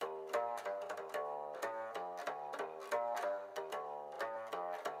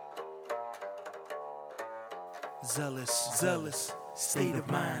Zealous state of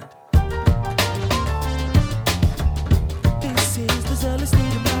mind. This is the zealous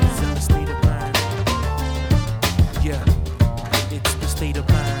state of mind. Zealous state of mind. Yeah, it's the state of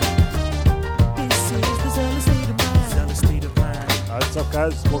mind. This is the zealous state of mind. Zealous state of mind. What's up,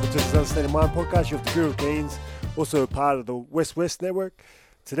 guys? Welcome to the Zealous State of Mind podcast. You have the Guru Gaines, also a part of the West Network.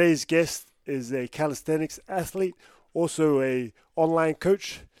 Today's guest is a calisthenics athlete, also a online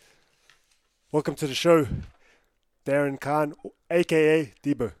coach. Welcome to the show, Darren Khan, aka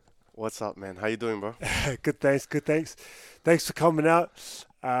Debo. What's up, man? How you doing, bro? Good, thanks. Thanks for coming out.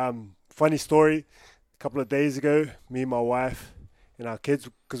 Funny story. A couple of days ago, me and my wife and our kids,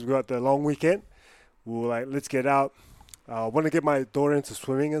 because we got the long weekend, we were like, let's get out. I want to get my daughter into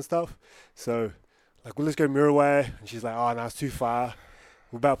swimming and stuff. So, like, well, let's go Mirrorway. And she's like, oh, no, it's too far.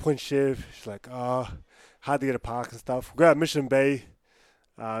 We're about Point Chev. She's like, oh, hard to get a park and stuff. We go out Mission Bay.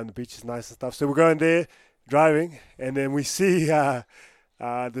 And the beach is nice and stuff. So we're going there, driving, and then we see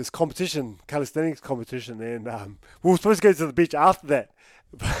this competition, calisthenics competition. And we were supposed to go to the beach after that.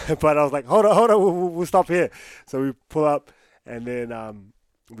 But I was like, hold on, we'll stop here. So we pull up, and then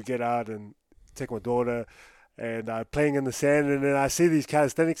we get out and take my daughter. And playing in the sand, and then I see these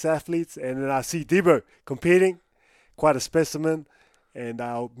calisthenics athletes, and then I see Debo competing, quite a specimen, and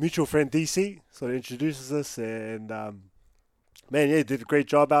our mutual friend DC sort of introduces us, and man, yeah, did a great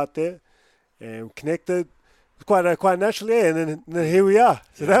job out there, and connected quite naturally, yeah, and then here we are.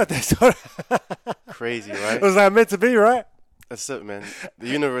 So that's sort of Crazy, right? it was like meant to be, right? That's it, man. The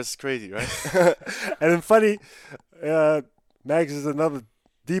universe is crazy, right? And then funny, Mags is another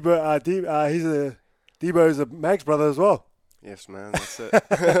Debo. Debo is a Mags brother as well. Yes, man. That's it.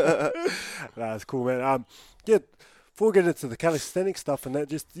 That's cool, man. Yeah, before we get into the calisthenics stuff and that,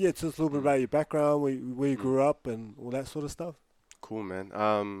 just a little bit about your background, where you grew up and all that sort of stuff. Cool, man.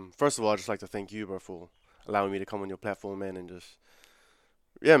 First of all, I'd just like to thank you, bro, for allowing me to come on your platform, man, and just,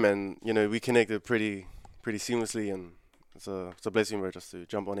 yeah, man, you know, we connected pretty seamlessly, and it's a blessing, bro, just to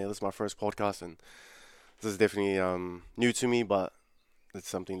jump on here. This is my first podcast, and this is definitely new to me, but it's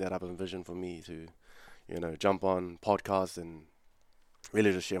something that I've envisioned for me to, you know, jump on podcasts and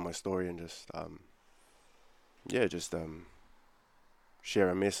really just share my story and just, share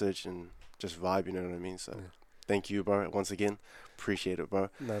a message and just vibe, you know what I mean? So, Thank you, bro, once again. Appreciate it, bro.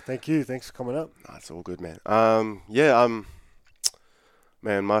 No, thank you. Thanks for coming up. Nah, it's all good, man.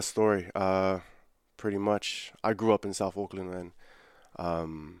 Man, my story, pretty much, I grew up in South Auckland, man. But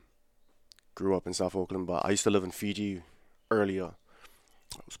I used to live in Fiji earlier. I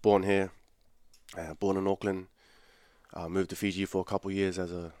was born here. Born in Auckland, moved to Fiji for a couple of years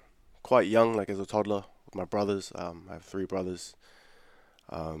quite young, like as a toddler with my brothers. I have 3 brothers.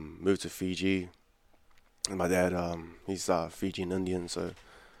 Moved to Fiji, and my dad, he's Fijian Indian, so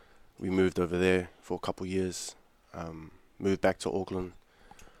we moved over there for a couple of years. Moved back to Auckland.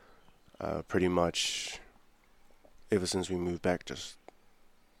 Pretty much ever since we moved back,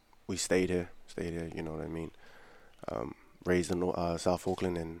 we stayed here, you know what I mean. Raised in South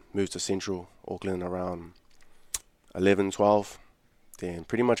Auckland and moved to Central Auckland around 11, 12. Then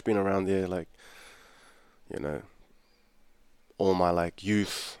pretty much been around there, like, you know, all my, like,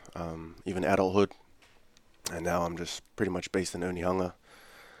 youth, even adulthood. And now I'm just pretty much based in Onehunga.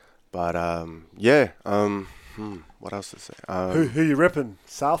 But, what else to say? Who you repping,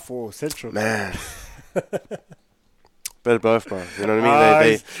 South or Central? Man. Bit of both, bro. You know what I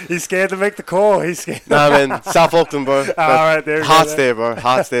mean? He's scared to make the call. He's scared. Nah, man. South Auckland, bro. All right, there we go. Heart's there, bro.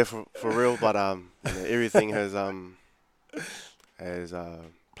 Heart's there for real. But you know, everything has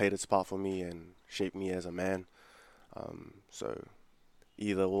played its part for me and shaped me as a man. So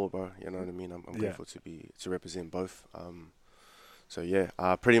either or, bro. You know what I mean? I'm grateful to represent both.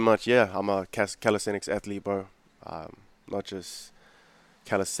 Pretty much, I'm a calisthenics athlete, bro. Not just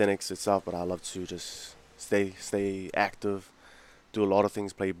calisthenics itself, but I love to just stay active, do a lot of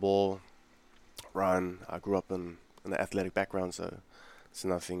things, play ball, run. I grew up in an athletic background, so it's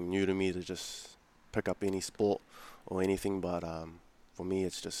nothing new to me to just pick up any sport or anything, but for me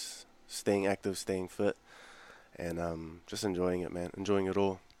it's just staying active, staying fit, and just enjoying it, man, enjoying it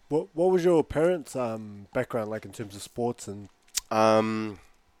all. What was your parents' background like in terms of sports and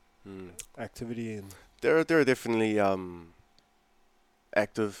activity? And They're definitely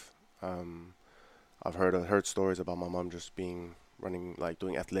active. I've heard stories about my mom just doing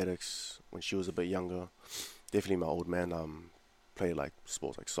athletics when she was a bit younger. Definitely my old man played like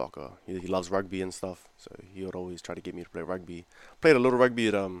sports like soccer. He loves rugby and stuff, so he would always try to get me to play rugby. Played a little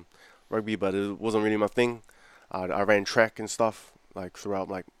rugby but it wasn't really my thing. I ran track and stuff like throughout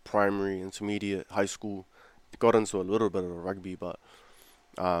like primary, intermediate, high school. Got into a little bit of rugby, but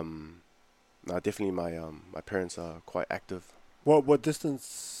No, definitely my parents are quite active. What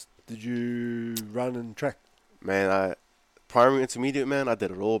distance did you run in track? Man, primary, intermediate, man, I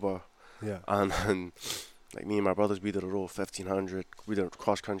did it all, bro. Yeah. And like me and my brothers, we did it all. 1500, we did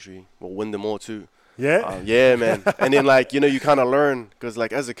cross country. We'll win them all too. Yeah. Yeah, man. And then like you kind of learn because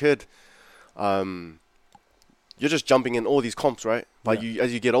like as a kid, you're just jumping in all these comps, right? But Yeah.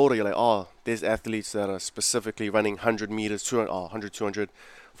 as you get older, you're like, oh, there's athletes that are specifically running 100 meters, 200, 100, 200,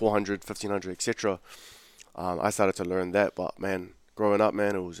 400, 1500, etc. I started to learn that, but man, growing up,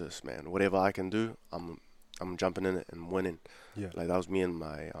 man, it was just, man, whatever I can do, I'm jumping in it and winning. Yeah. Like that was me and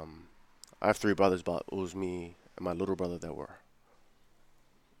my I have 3 brothers, but it was me and my little brother that were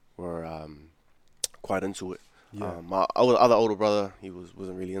quite into it. Yeah. My other older brother, he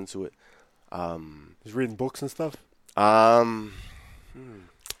wasn't really into it. He's reading books and stuff. I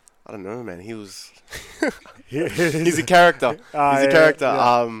don't know, man. He was. He's He's a character. He's a character.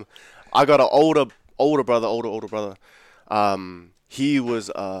 Yeah. I got an older brother. He was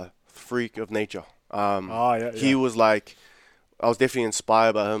a freak of nature. Yeah. He was like, I was definitely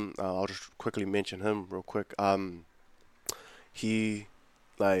inspired by him. I'll just quickly mention him real quick. He,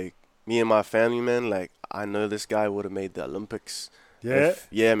 like, me and my family, man, like, I know this guy would have made the Olympics. Yeah.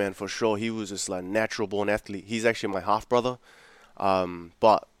 Yeah, man, for sure. He was just like natural born athlete. He's actually my half brother.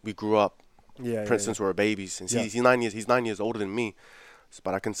 But we grew up since we were babies. And Yeah. he's 9 years. He's 9 years older than me.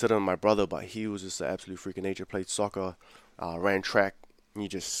 But I consider him my brother. But he was just an absolute freak of nature. Played soccer, ran track. And he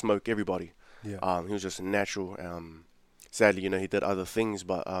just smoked everybody. Yeah. He was just a natural. Sadly, he did other things,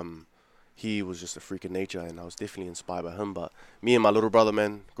 but he was just a freak of nature, and I was definitely inspired by him. But me and my little brother,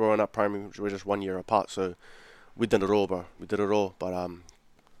 man, growing up primary, we were just 1 year apart, so we did it all, bro. We did it all. But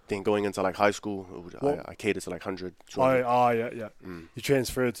then going into like high school, I catered to like 100, 200. Yeah. You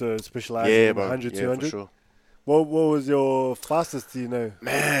transferred to specializing Yeah, in bro. 100, Yeah, 200. for sure. What was your fastest? Do you know?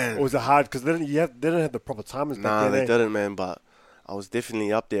 Man. Or was it hard? Because they didn't have the proper timers back Nah, then. they eh? didn't, man. But I was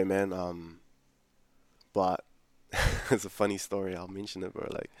definitely up there, man. But it's a funny story. I'll mention it, bro.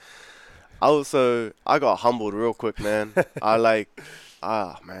 Like, I got humbled real quick, man.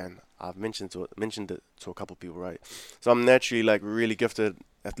 Man, I've mentioned it to a couple people, right? So I'm naturally like really gifted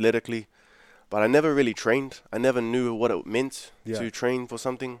athletically, but I never really trained. I never knew what it meant to train for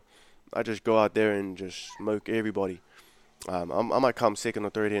something. I just go out there and just smoke everybody. I might come second or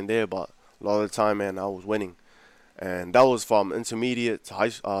third in there, but a lot of the time, man, I was winning. And that was from intermediate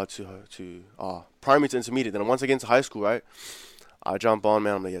to primary to intermediate. Then once again to high school, right? I jump on,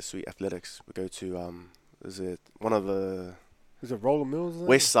 man. I'm like, yeah, sweet athletics. We go to is it Roller Mills? Is it?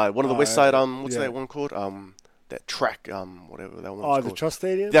 West Side? One of the West Side. What's yeah. that one called? That track. Whatever that one. Oh, was the called. Trust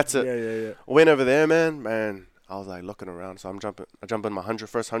Stadium. That's it. Yeah. Went over there, man. I was like looking around, so I jump in my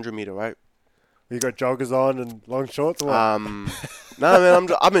first 100 meter, right? You got joggers on and long shorts. Or what? Nah, man.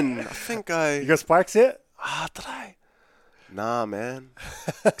 I think You got spikes yet? did I? Nah, man.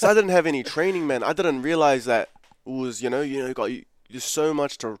 Because I didn't have any training, man. I didn't realize that it was, there's so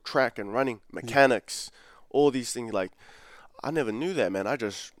much to track and running, mechanics, all these things. Like, I never knew that, man. I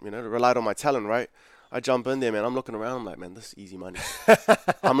just, relied on my talent, right? I jump in there, man. I'm looking around. I'm like, man, this is easy money.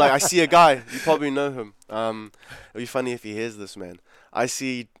 I'm like, I see a guy. You probably know him. It'll be funny if he hears this, man. I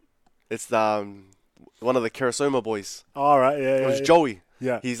see, it's one of the Karasoma boys. All right, yeah. It was yeah. Joey.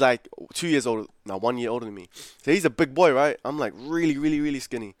 Yeah. He's like 2 years older, 1 year older than me. So he's a big boy, right? I'm like really, really, really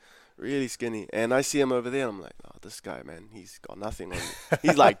skinny. Really skinny. And I see him over there. And I'm like, oh, this guy, man, he's got nothing on me.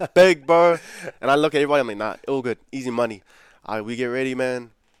 He's like big, bro. And I look at everybody. I'm like, nah, all good. Easy money. We get ready,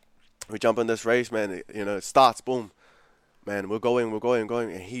 man. We jump in this race, man. It starts, boom. Man, we're going.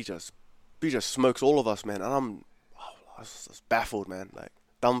 And he just smokes all of us, man. And I was just baffled, man. Like,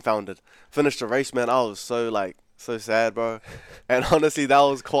 dumbfounded. Finished the race, man. I was so sad, bro. And honestly, that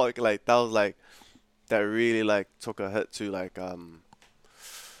was quite that really took a hit to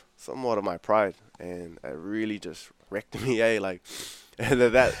somewhat of my pride, and it really just wrecked me, and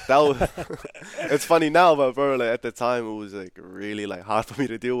that was it's funny now, but bro, at the time it was really hard for me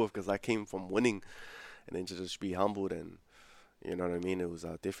to deal with because I came from winning, and then to just be humbled, and you know what I mean. It was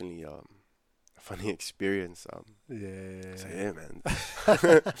definitely a funny experience. Yeah. So yeah, man.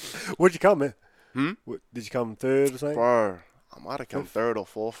 Where'd you come, man? Did you come third or something? Bro, I might have come third or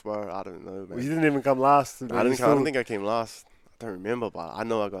fourth, bro. I don't know, man. Well, you didn't even come last. I don't think I came last. I don't remember, but I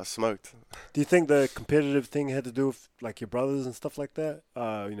know I got smoked. Do you think the competitive thing had to do with your brothers and stuff like that?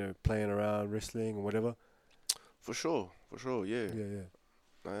 Playing around, wrestling or whatever? For sure, yeah.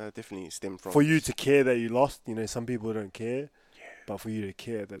 Yeah. Definitely stemmed from. For you to care that you lost, some people don't care. Yeah. But for you to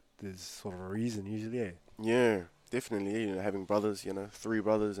care that there's sort of a reason usually, yeah. Yeah, definitely. Having brothers, 3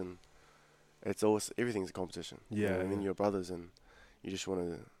 brothers, and it's always everything's a competition. Yeah. And then you're brothers, and you just want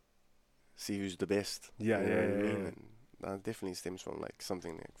to see who's the best. Yeah, you know yeah, what I yeah, mean? yeah. And that definitely stems from like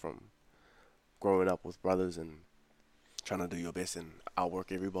something like from growing up with brothers and trying to do your best and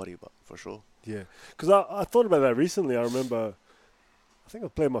outwork everybody, but for sure. Yeah, because I thought about that recently. I remember, I think I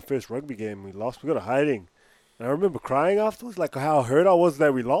played my first rugby game. We lost. We got a hiding, and I remember crying afterwards, like how hurt I was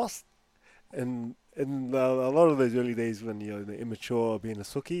that we lost. And in a lot of those early days when you're immature, being a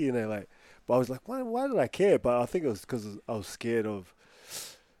sookie, like. But I was like, why did I care? But I think it was because I was scared of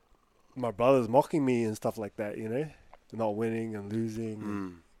my brothers mocking me and stuff like that. Not winning and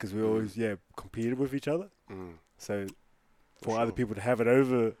losing, because we always competed with each other. So for other people to have it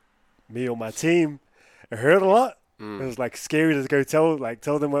over me or my team, it hurt a lot. It was like scary to go tell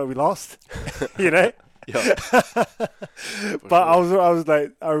them what we lost, Yeah. But I was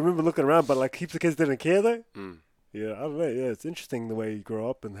like, I remember looking around, but like heaps of kids didn't care though. Yeah, I don't know. Yeah, it's interesting the way you grow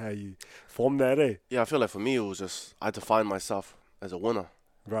up and how you form that, eh? Yeah, I feel like for me it was just I defined myself as a winner.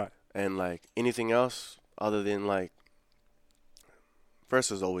 Right. And like anything else other than like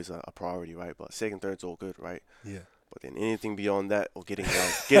first is always a priority, right? But second, third's all good, right? Yeah. But then anything beyond that or getting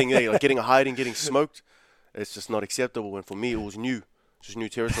a hiding, getting smoked, it's just not acceptable. And for me, it was just new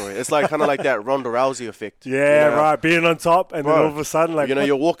territory. It's like kind of like that Ronda Rousey effect. Yeah, right. Being on top and then all of a sudden, like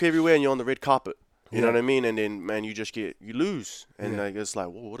you walk everywhere and you're on the red carpet. You know Yeah. what I mean? And then man, you just you lose, and like it's like,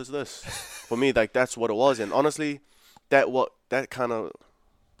 whoa, what is this? For me, like that's what it was. And honestly, that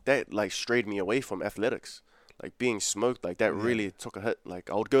like strayed me away from athletics. Like being smoked, like that really took a hit. Like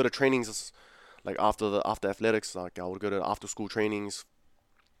I would go to trainings, like after athletics, like I would go to after school trainings.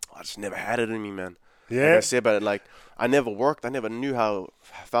 I just never had it in me, man. Yeah. Like I said about it, like I never worked. I never knew how it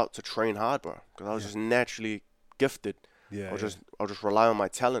felt to train hard, bro. Because I was just naturally gifted. Yeah. I'll just rely on my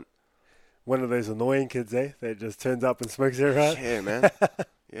talent. One of those annoying kids, eh? That just turns up and smokes everyone. Yeah, man.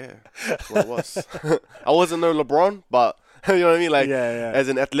 Yeah, that's what it was. I wasn't no LeBron, but you know what I mean? Like, as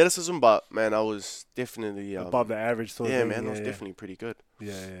an athleticism, but man, I was definitely above the average sort of yeah, thing. man, I was definitely pretty good.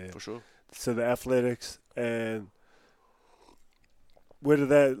 Yeah, for sure. So the athletics and where did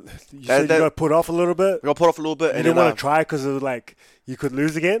that? You said you got put off a little bit. I got put off a little bit. You didn't want to try because it was like you could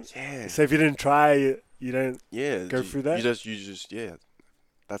lose again. Yeah. So if you didn't try, you don't. Yeah. Go through that. You just yeah.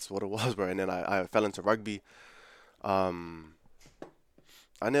 That's what it was, bro. And then I fell into rugby. I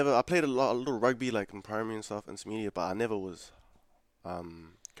played a little rugby like in primary and stuff, intermediate, but I never was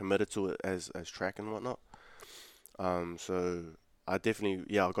committed to it as track and whatnot. So I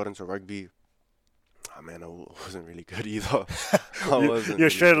definitely I got into rugby. Oh man, I wasn't really good either. You're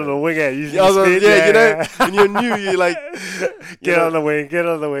straight on the wing, eh? And you're new, you like get on the wing.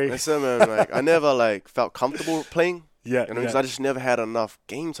 That's it, man. Like I never like felt comfortable playing. Yeah, because I just never had enough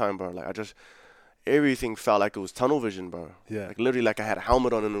game time, bro. Like everything felt like it was tunnel vision, bro. Yeah. Like literally, like I had a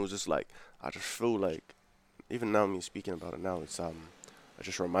helmet on, and it was just like I just feel like, even now, me speaking about it now, it's it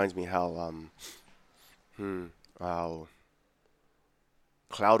just reminds me how how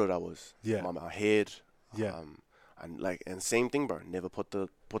clouded I was. Yeah. My head. Yeah. And same thing, bro. Never put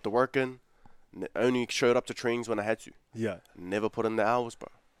the work in. Only showed up to trainings when I had to. Yeah. Never put in the hours, bro.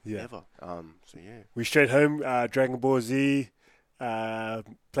 Yeah. Never. So yeah. We straight home. Dragon Ball Z,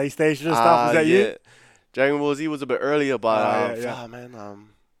 PlayStation and stuff. Was that you? Dragon Ball Z was a bit earlier, but man.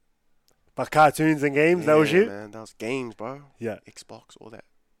 But cartoons and games, that was you? Man, that was games, bro. Yeah. Xbox, all that.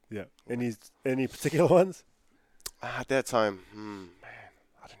 Yeah. Any particular ones? At that time, man,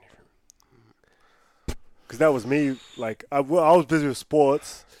 I don't even. Because that was me. Like I was busy with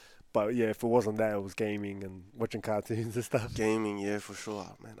sports. But yeah, if it wasn't that, it was gaming and watching cartoons and stuff. Gaming, yeah, for sure.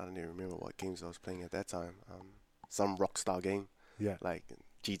 Man, I don't even remember what games I was playing at that time. Some Rockstar game. Yeah. Like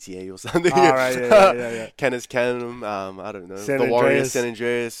GTA or something. All right, yeah. Canis Canem, I don't know. San The Warriors,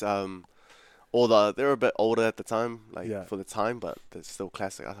 Andreas. San Andreas. They were a bit older at the time, for the time, but they're still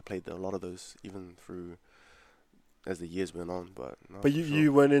classic. I played a lot of those even through as the years went on. But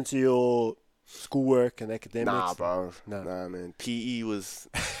you went into your schoolwork and academics? Nah, bro. No. Nah, man. PE was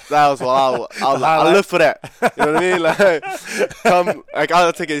that was what I live for that. You know what I mean? Like,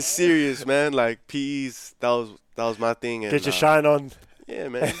 I take it serious, man. Like PE's that was my thing. And, get your shine on. Yeah,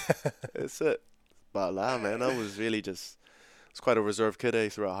 man. That's it. But man, I was really just quite a reserved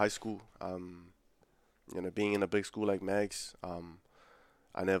kid throughout high school. Being in a big school like Mags, I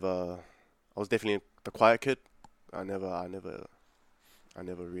was definitely the quiet kid. I never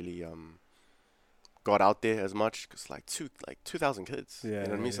really got out there as much because 2,000 kids. Yeah, you know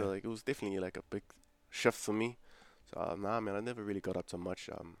what I mean? yeah. So it was definitely like a big shift for me. So man, I never really got up to much.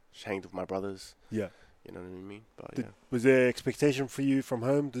 Just hanged with my brothers. Yeah. You know what I mean? But was there expectation for you from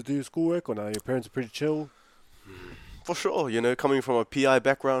home to do schoolwork, or no? Your parents are pretty chill. For sure, coming from a PI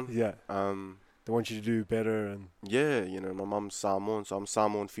background. Yeah. They want you to do better, and Yeah, my mum's Samoan, so I'm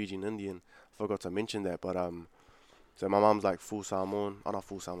Samoan, Fijian, Indian. Forgot to mention that, but so my mum's like full Samoan. Oh, not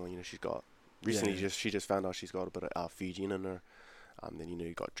full Samoan. She's got recently Yeah. she just found out she's got a bit of Fijian in her. Then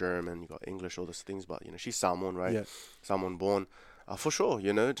you got German, you got English, all those things, but she's Samoan, right? Yeah. Samoan born. For sure,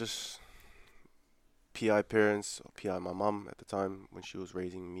 just PI parents, or PI my mum at the time when she was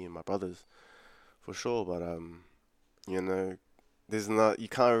raising me and my brothers, for sure. But there's not, you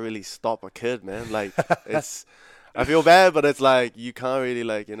can't really stop a kid, man. Like it's, I feel bad, but it's like you can't really,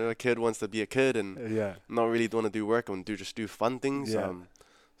 like, a kid wants to be a kid and Yeah. not really want to do work and just do fun things. Yeah.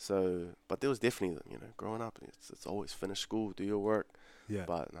 So, but there was definitely, growing up, it's always finish school, do your work. Yeah.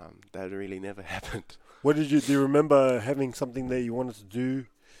 But that really never happened. Do you remember having something that you wanted to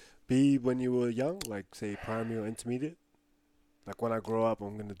be when you were young, like say primary or intermediate? Like, when I grow up,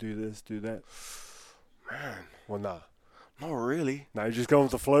 I'm gonna do this, do that. Man, Well, nah. not really. Now you just go with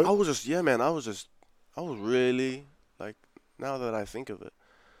the flow. I was really, like, now that I think of it,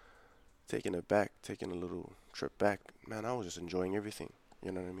 taking a little trip back, man, I was just enjoying everything.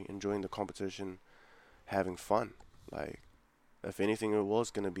 You know what I mean? Enjoying the competition, having fun. Like, if anything, it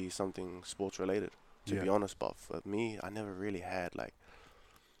was going to be something sports related, to be honest. But for me, I never really had, like,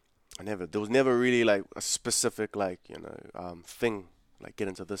 there was never really, like, a specific, like, thing, like, get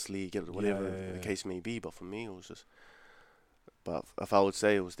into this league, get whatever the case may be. But for me, it was just, but if I would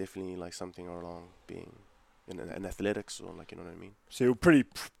say, it was definitely, like, something along being in athletics, or, like, you know what I mean? So you're a pretty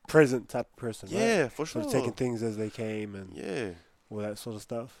present type of person, right? Yeah, for sure. Sort of taking things as they came and all that sort of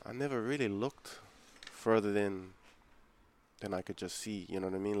stuff. I never really looked further than I could just see, you know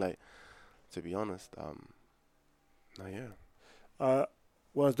what I mean? Like, to be honest, When I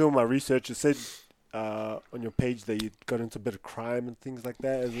was doing my research, it said on your page that you got into a bit of crime and things like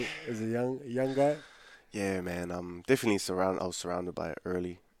that as a young guy. Yeah, man. Definitely I was surrounded by it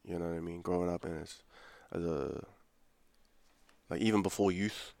early. You know what I mean? Growing up, and as a, like, even before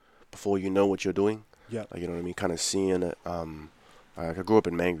youth, before you know what you're doing. Yeah. Like, you know what I mean? Kind of seeing it. Like, I grew up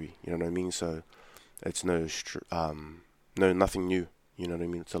in Mangere. You know what I mean? So it's nothing new. You know what I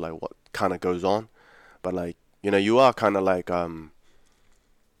mean? So, like, what kind of goes on, but, like, you are kind of like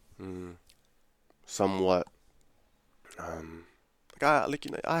somewhat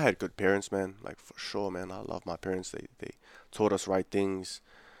I had good parents, man. Like, for sure, man. I love my parents. They taught us right things.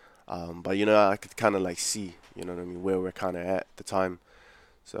 But I could kind of, like, see, you know what I mean, where we're kind of at the time.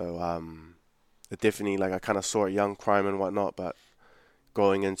 So it definitely, like, I kind of saw it young, crime and whatnot. But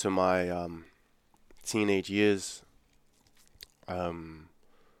going into my teenage years,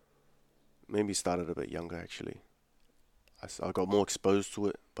 maybe started a bit younger, actually. I got more exposed to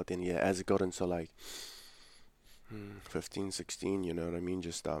it. But then, as it got into, like, 15, 16, you know what I mean?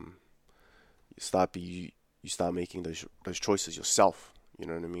 Just you start making those choices yourself. You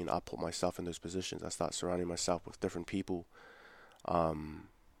know what I mean? I put myself in those positions. I start surrounding myself with different people, and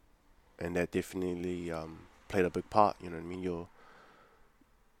that definitely played a big part. You know what I mean? Your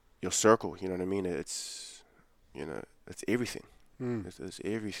circle. You know what I mean? It's it's everything. It's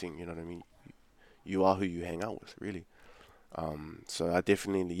everything. You know what I mean? You are who you hang out with, really. So I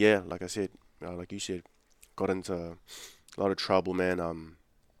definitely, like I said, like you said, got into a lot of trouble, man.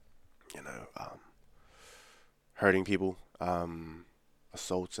 Hurting people,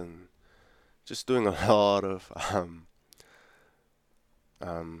 assaults, and just doing a lot of,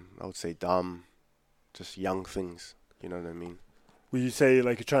 I would say, dumb, just young things. You know what I mean? Would you say,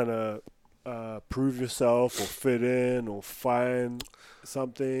 like, you're trying to prove yourself or fit in or find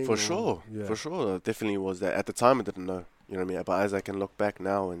something? For sure. It definitely was that. At the time, I didn't know. You know what I mean? But as I can look back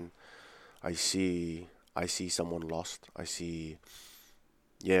now and I see someone lost. I see,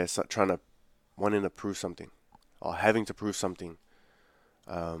 wanting to prove something, or having to prove something.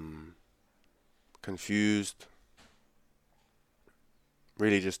 Confused.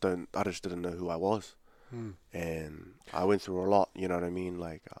 Really, I just didn't know who I was, and I went through a lot. You know what I mean?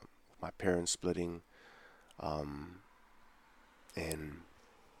 Like my parents splitting, and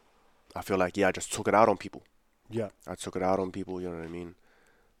I feel like I just took it out on people. Yeah, I took it out on people. You know what I mean?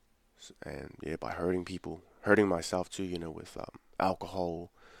 And by hurting people, hurting myself too, with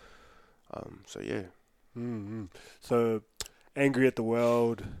alcohol. So So angry at the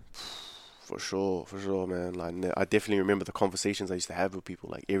world. For sure, man. Like, I definitely remember the conversations I used to have with people.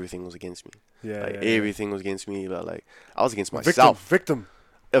 Like, everything was against me. Everything was against me. But, like, I was against myself. Victim.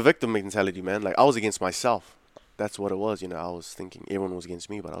 A victim mentality, man. Like, I was against myself. That's what it was. I was thinking everyone was against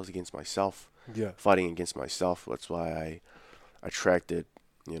me, but I was against myself. Yeah. Fighting against myself. That's why I attracted,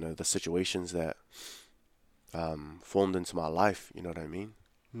 the situations that formed into my life. You know what I mean?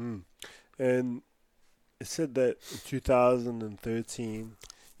 And it said that in 2013,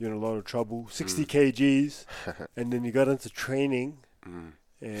 you're in a lot of trouble. 60 kgs, and then you got into training,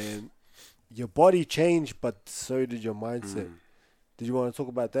 and your body changed, but so did your mindset. Did you want to talk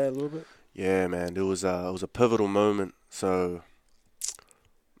about that a little bit? Yeah, man. It was a pivotal moment. So,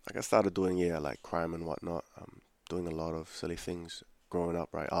 like, I started doing like crime and whatnot. Doing a lot of silly things growing up,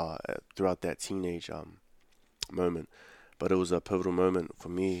 right? Throughout that teenage moment, but it was a pivotal moment for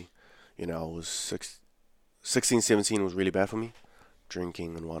me. You know, I was 16, 17 was really bad for me.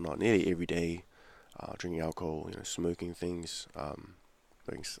 Drinking and whatnot, nearly every day. Drinking alcohol, you know, smoking things.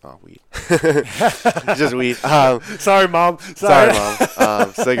 Weed. Just weed. Sorry, Mom. Sorry,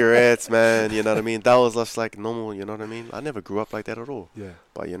 Mom. Cigarettes, man. You know what I mean? That was just like normal. You know what I mean? I never grew up like that at all. Yeah.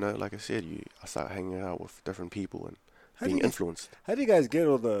 But you know, like I said, I started hanging out with different people and being influenced. How do you guys get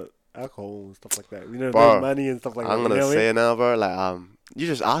all the alcohol and stuff like that? You know, Bro, the money and stuff like that. I'm gonna say it now, bro. Like, you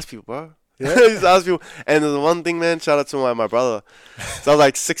just ask people, bro. Yeah? You just ask people. And there's one thing, man. Shout out to my brother. So I was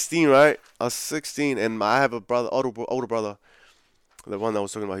like 16, right? I was 16, and I have a brother, older brother. The one that I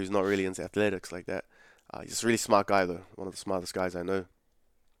was talking about, who's not really into athletics like that. He's a really smart guy, though. One of the smartest guys I know.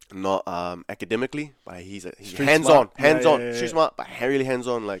 Not academically, but he's hands-on. Street smart, but really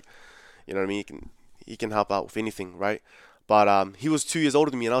hands-on. Like, you know what I mean? He can help out with anything, right? But he was 2 years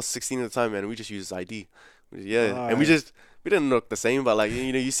older than me, and I was 16 at the time, man. We just used his ID. And we didn't look the same, but like,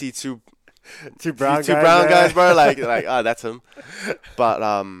 you know, you see two brown guys, bro. Like that's him. But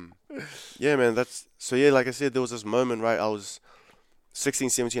yeah, man. Like I said, there was this moment, right? I was 16,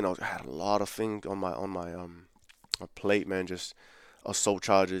 17, I had a lot of things on my plate, man. Just assault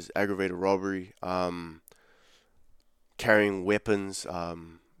charges, aggravated robbery, carrying weapons,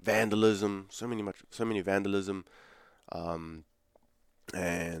 vandalism, so many vandalism, and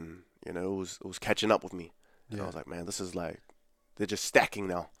you know, it was catching up with me. And I was like, man, this is like, they're just stacking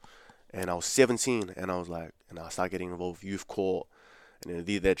now. And I was 17, and I was like, and I started getting involved with youth court, and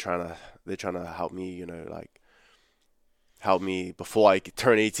they're trying to help me, you know, like, help me before I could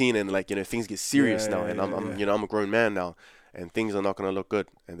turn 18, and like, you know, things get serious now, and I'm you know, I'm a grown man now, and things are not gonna look good,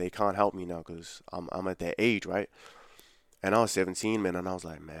 and they can't help me now because I'm at that age, right? And I was 17, man, and I was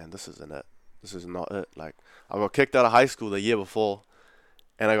like, man, this isn't it. This is not it. Like, I got kicked out of high school the year before,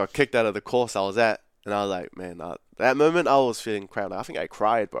 and I got kicked out of the course I was at, and I was like, man, that moment I was feeling crap. Like, I think I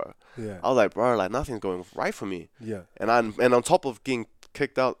cried, bro. Yeah. I was like, bro, like, nothing's going right for me. Yeah. And on top of getting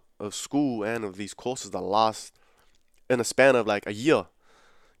kicked out of school and of these courses that last in a span of like a year,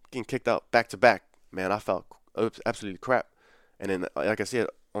 getting kicked out back to back, man, I felt absolutely crap. And then, like I said,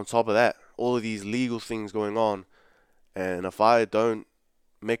 on top of that, all of these legal things going on, and if I don't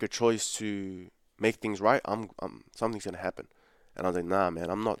make a choice to make things right, something's gonna happen. And I was like, nah, man,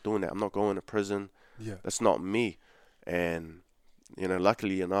 I'm not doing that. I'm not going to prison. Yeah. That's not me. And you know,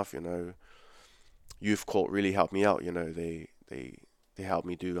 luckily enough, you know, youth court really helped me out. You know, they helped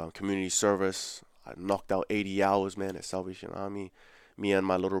me do community service. I knocked out 80 hours, man, at Salvation Army, me and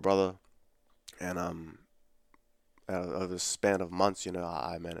my little brother. And out of a span of months, you know,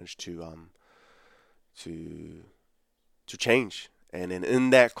 I managed to change. And then in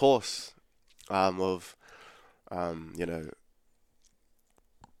that course of you know,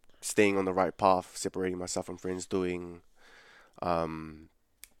 staying on the right path, separating myself from friends, doing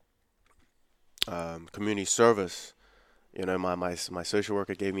community service, you know, my social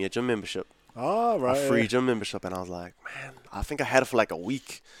worker gave me a gym membership. Oh, right. A free gym membership, and I was like, man, I think I had it for like a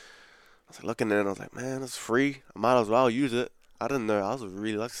week. I was like, looking at it, and I was like, man, it's free. I might as well use it. I didn't know. I was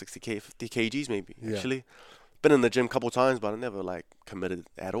really like 50 kgs maybe, actually. Been in the gym a couple times, but I never like committed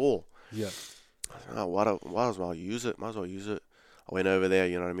at all. Yeah. I was like, oh, might as well use it. I went over there,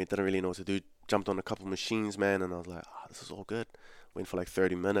 you know what I mean? Didn't really know what to do. Jumped on a couple machines, man, and I was like, oh, this is all good. Went for like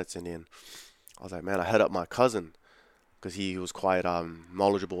 30 minutes, and then I was like, man, I hit up my cousin, because he was quite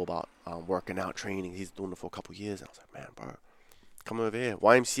knowledgeable about working out, training. He's doing it for a couple years. And I was like, man, bro, come over here.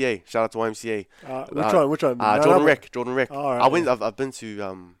 YMCA. Shout out to YMCA. Which one? Jordan Rick. Oh, right, I've been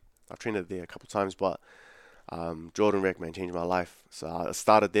to, I've trained there a couple times, but Jordan Rick, man, changed my life. So I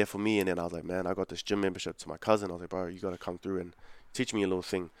started there for me, and then I was like, man, I got this gym membership to my cousin. I was like, bro, you got to come through and teach me a little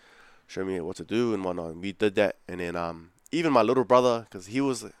thing, show me what to do and whatnot. And we did that. And then even my little brother, because he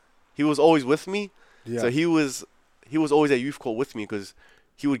was always with me. Yeah. So he was always at youth court with me, because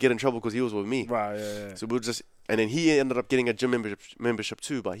he would get in trouble because he was with me. Right, yeah. So and then he ended up getting a gym membership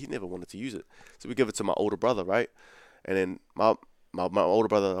too, but he never wanted to use it. So we give it to my older brother, right? And then my older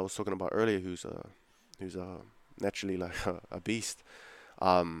brother I was talking about earlier, who's naturally like a beast.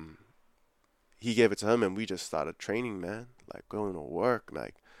 He gave it to him, and we just started training, man. Like going to work,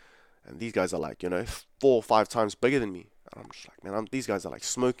 like, and these guys are like, you know, 4 or 5 times bigger than me. And I'm just like, man, these guys are like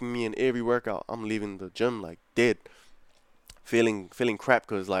smoking me in every workout. I'm leaving the gym like dead. feeling crap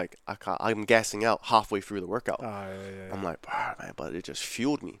because like I'm gassing out halfway through the workout. Yeah. I'm like, bro, man, but it just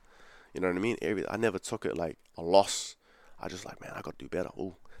fueled me. You know what I mean? I never took it like a loss. I just like, man, I got to do better.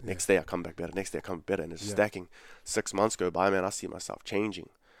 Ooh, next day I come back better. Next day I come back better. And it's stacking. 6 months go by, man, I see myself changing.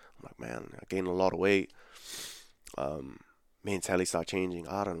 I'm like, man, I gained a lot of weight. Mentality started changing.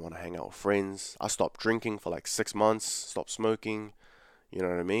 I don't want to hang out with friends. I stopped drinking for like 6 months. Stopped smoking. You know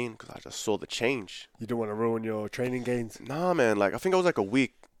what I mean? Because I just saw the change. You don't want to ruin your training gains? Nah, man. Like, I think I was like a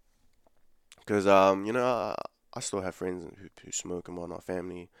week. Because, you know, I still have friends who smoke and whatnot,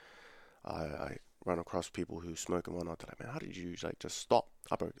 family. I run across people who smoke and whatnot. They're like, man, how did you like just stop?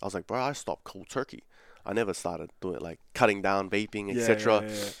 I was like, bro, I stopped cold turkey. I never started doing like cutting down vaping, etc.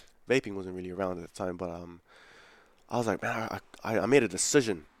 Yeah. Vaping wasn't really around at the time, but I was like, man, I made a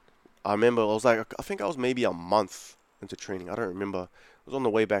decision. I remember I was like, I think I was maybe a month into training. I don't remember. I was on the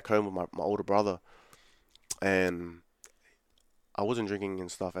way back home with my older brother, and I wasn't drinking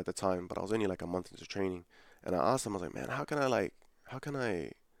and stuff at the time, but I was only like a month into training. And I asked him, I was like, man, how can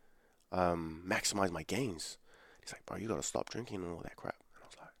I maximize my gains? He's like, bro, you gotta stop drinking and all that crap. And I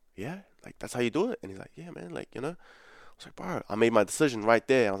was like, yeah, like that's how you do it. And he's like, yeah, man, like, you know. I was like, bro, I made my decision right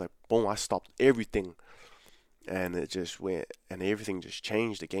there. I was like, boom, I stopped everything, and it just went, and everything just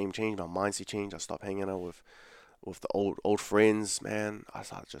changed. The game changed, my mindset changed. I stopped hanging out with the old friends, man. I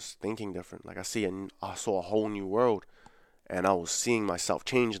started just thinking different. Like I saw a whole new world, and I was seeing myself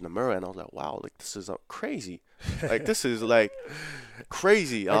change in the mirror, and I was like, wow, like this is crazy. Like this is like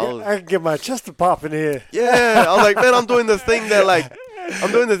crazy. I can get my chest to pop in here. Yeah, I was like, man, I'm doing the thing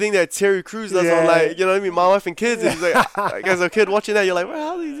that Terry Crews does on, like, you know what I mean, My Wife and Kids. And he's like as a kid watching that, you're like, well,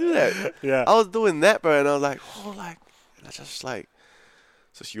 how do you do that? Yeah. I was doing that, bro, and I was like, oh, like, that's just like,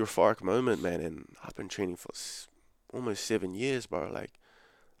 it's this euphoric moment, man. And I've been training for almost 7 years, bro. Like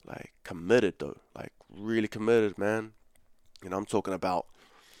committed though, like really committed, man. And I'm talking about.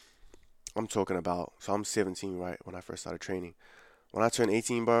 So I'm 17, right, when I first started training. When I turned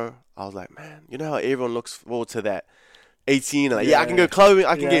 18, bro, I was like, man, you know how everyone looks forward to that 18, like, I can go clubbing,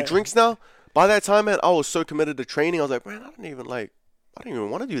 I can get drinks now. By that time, man, I was so committed to training. I was like, man, I don't even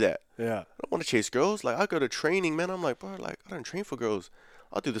want to do that. Yeah. I don't want to chase girls. Like, I go to training, man. I'm like, bro, like, I don't train for girls.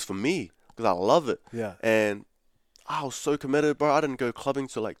 I'll do this for me because I love it. Yeah. And I was so committed, bro. I didn't go clubbing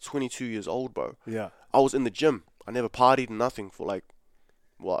till like 22 years old, bro. Yeah. I was in the gym. I never partied, nothing for like,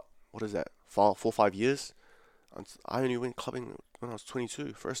 what is that, 4 or 5 years? I only went clubbing when I was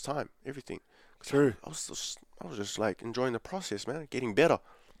 22, first time, everything. True. I was just like enjoying the process, man, getting better.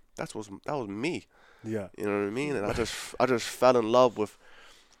 That was me. Yeah. You know what I mean? And I just fell in love with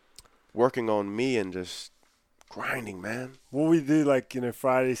working on me and just grinding, man. What we do, like, you know,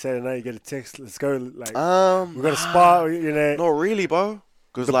 Friday, Saturday night, you get a text, let's go, like, we got a spot, you know. Not really, bro.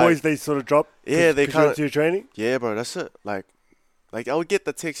 Cause the like, boys, they sort of drop. Yeah, they kind of to your training. Yeah, bro, that's it. Like I would get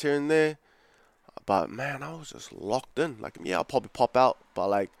the text here and there, but man, I was just locked in. Like, yeah, I'll probably pop out, but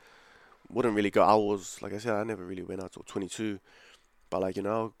like, wouldn't really go. I was, like I said, I never really went out till 22, but like, you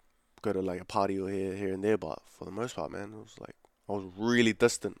know, I'll go to like a party or here and there, but for the most part, man, it was like I was really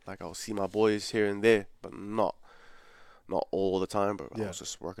distant. Like, I'll see my boys here and there, but not all the time, bro. Yeah. I was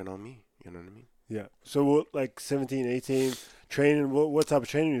just working on me. You know what I mean? Yeah. So what, like 17, 18, training? What type of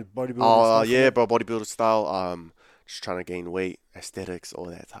training? Bodybuilding? Oh, stuff, yeah, bro, bodybuilder style. Just trying to gain weight, aesthetics, all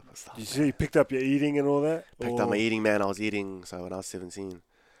that type of stuff. You picked up your eating and all that? Picked up my eating, man. I was eating. So when I was 17,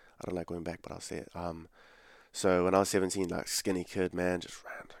 I don't like going back, but I'll say it. So when I was 17, like skinny kid, man, just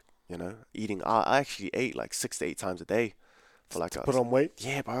ran, you know, eating. I actually ate like 6 to 8 times a day for like put on weight.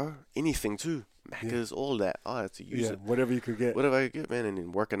 Yeah, bro. Anything too. Macca's, all that. I had to use it. Whatever you could get. Whatever I could get, man, and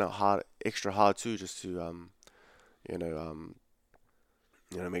then working out hard, extra hard too, just to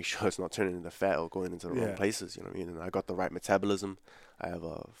make sure it's not turning into fat or going into the wrong places. You know what I mean? And I got the right metabolism. I have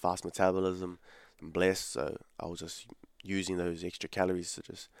a fast metabolism. I'm blessed, so I was just using those extra calories to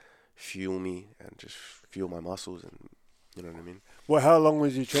just fuel me and just fuel my muscles, and you know what I mean. Well, how long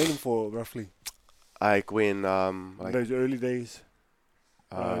was you training for roughly? Like when those early days.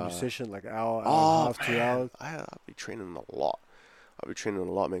 Your session, like an hour and a half, 2 hours. I'd be training a lot.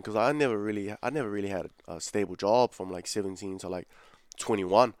 Man, because I never really had a stable job from like 17 to like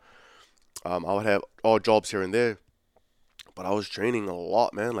 21. I would have odd jobs here and there, but I was training a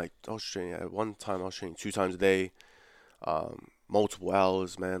lot, man. Like, I was training at one time. I was training 2 times a day, multiple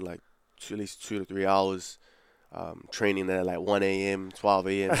hours, man. Like at least 2 to 3 hours. Training at like 1 a.m., 12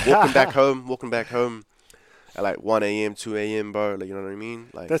 a.m. Walking back home at like 1 a.m., 2 a.m., bro. Like, you know what I mean?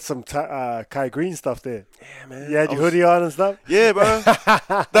 Like, that's some Kai Green stuff there. Yeah, man. You had your hoodie on and stuff? Yeah, bro.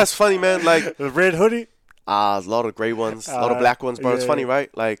 That's funny, man. Like, the red hoodie? There's a lot of grey ones, a lot of black ones, bro. It's funny, right?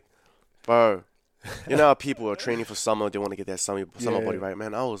 Like, bro, You know how people are training for summer, they want to get their summer body Yeah. right,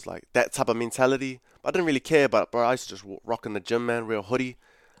 man. I was like that type of mentality. I didn't really care, but bro, I used to just rock in the gym, man, real hoodie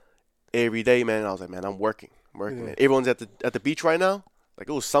every day, man. I was like, man, I'm working, Yeah. man. Everyone's at the beach right now. Like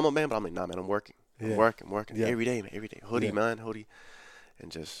it was summer, man, but I'm like, nah, man, I'm working. Yeah. I'm working Yeah. every day, man, every day. Hoodie, Yeah. man, hoodie,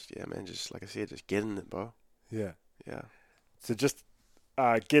 and just yeah, man, just like I said, just getting it, bro. Yeah. Yeah, So just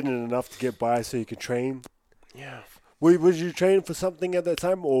getting it enough to get by so you could train. yeah. Was you training for something at that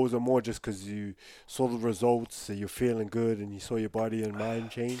time, or was it more just because you saw the results, so you're feeling good, and you saw your body and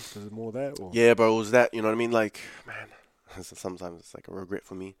mind change? Was it more that? Or? Yeah, bro, it was that, you know what I mean? Like, man, sometimes it's like a regret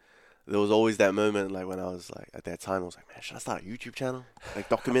for me. There was always that moment, like, when I was, like, at that time, I was like, man, should I start a YouTube channel? Like,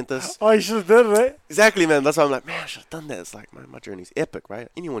 document this? Oh, you should have done it, right? Exactly, man. That's why I'm like, man, I should have done that. It's like, my journey's epic, right?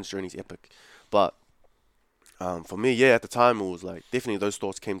 Anyone's journey's epic. But for me, yeah, at the time, it was, like, definitely those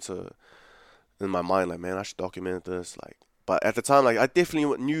thoughts came in my mind, like, man, I should document this, like. But at the time, like, I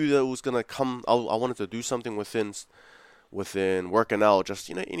definitely knew that it was going to come. I wanted to do something within working out, just,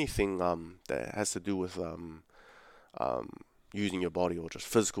 you know, anything that has to do with using your body or just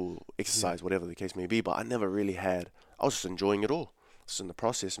physical exercise, whatever the case may be. But I never really had. I was just enjoying it all. Just in the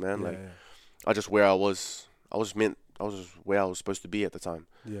process, man. Yeah, Like I just where I was where I was supposed to be at the time.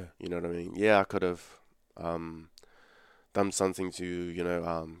 yeah. You know what I mean? Yeah, I could have done something to, you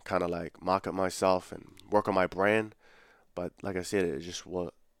know, kind of like market myself and work on my brand. But like I said, it just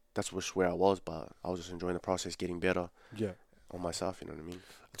that's just where I was. But I was just enjoying the process, getting better Yeah. on myself. You know what I mean?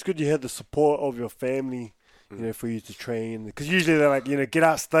 It's good you had the support of your family, you know, for you to train. Because usually they're like, you know, get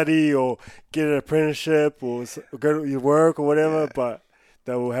out, study, or get an apprenticeship, or go to your work or whatever. Yeah. But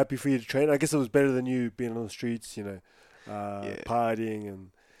they were happy for you to train. I guess it was better than you being on the streets, you know, partying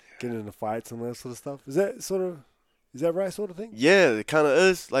and getting into fights and that sort of stuff. Is that right sort of thing? Yeah, it kind of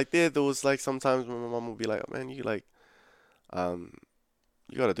is. Like there was like sometimes when my mom would be like, "Man, you like,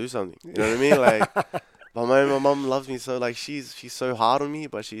 you gotta do something." You know what I mean? Like, but my mom loves me so. Like she's so hard on me,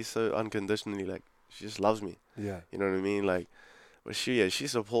 but she's so unconditionally. Like she just loves me. Yeah. You know what I mean? Like, but she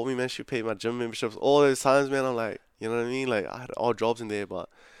support me, man. She paid my gym memberships all those times, man. I'm like, you know what I mean? Like I had odd jobs in there, but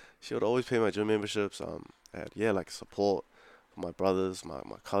she would always pay my gym memberships. Like support for my brothers, my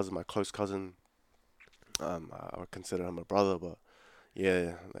cousin, my close cousin. I would consider him a brother, but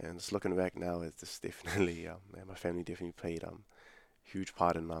yeah, and just looking back now, it's just definitely, man, my family definitely played huge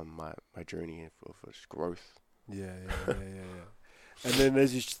part in my journey for just growth. Yeah. And then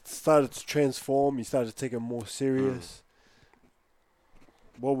as you started to transform, you started to take it more serious.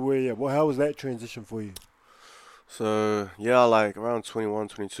 How was that transition for you? So yeah, like around 21,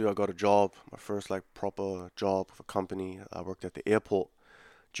 22, I got a job, my first like proper job with a company. I worked at the airport,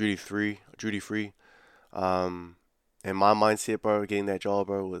 duty free. And my mindset, bro, getting that job,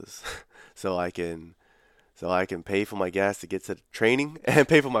 bro, was so I can pay for my gas to get to the training and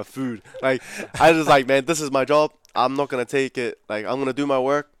pay for my food. Like I was like, man, this is my job. I'm not gonna take it. Like I'm gonna do my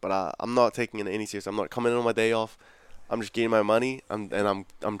work, but I'm not taking it any serious. I'm not coming in on my day off. I'm just getting my money. I'm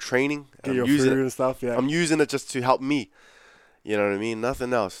training. Get I'm your using food it. and stuff, yeah. I'm using it just to help me. You know what I mean?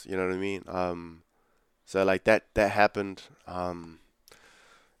 Nothing else. You know what I mean? So like that happened.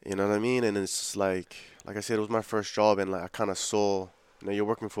 You know what I mean? And it's just like I said, it was my first job, and like I kind of saw, you know, you're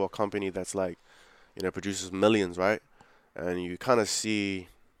working for a company that's like, you know, produces millions, right? And you kind of see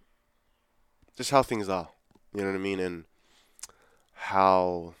just how things are. You know what I mean? And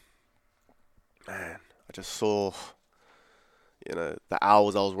how, man, I just saw, you know, the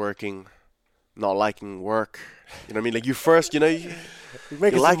hours I was working, not liking work. You know what I mean? Like you first, you know, You're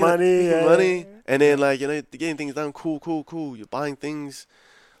making you're some money, money, and then like, you know, getting things done, cool. You're buying things,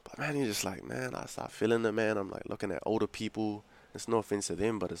 but man, you're just like, man, I start feeling it, man. I'm like looking at older people. It's no offense to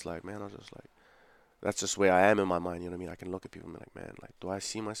them, but it's like, man, I was just like, that's just where I am in my mind. You know what I mean? I can look at people and be like, man, like, do I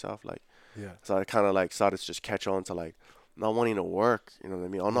see myself like? Yeah. So I kind of like started to just catch on to like not wanting to work. You know what I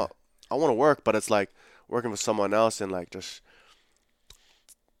mean? I want to work, but it's like working for someone else and like just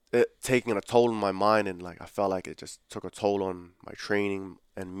it taking a toll on my mind, and like I felt like it just took a toll on my training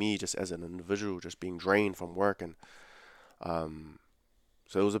and me just as an individual, just being drained from work. And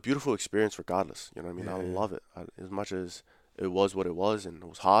so it was a beautiful experience regardless. You know what I mean? Yeah, I yeah. love it as much as it was what it was, and it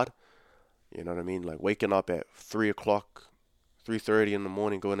was hard. You know what I mean? Like waking up at 3 o'clock, 3:30 in the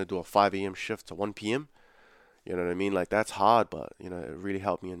morning, going to do a 5 a.m. shift to 1 p.m. You know what I mean? Like that's hard, but you know it really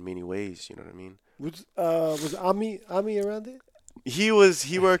helped me in many ways. You know what I mean? Was Ami around there? He works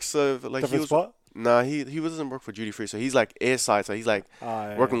like he Different was. spot? Nah, he doesn't work for duty free, so he's like airside, so he's like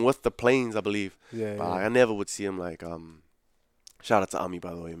Yeah. working with the planes, I believe. Yeah. But Yeah, I never would see him like Shout out to Ami,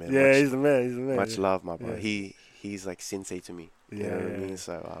 by the way, man. yeah, he's the man. Much yeah. love, my bro. Yeah. He's like sensei to me. Yeah, You know what I yeah. mean?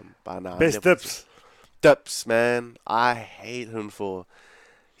 So but nah, I Best never- tips. Dips, man. I hate him for.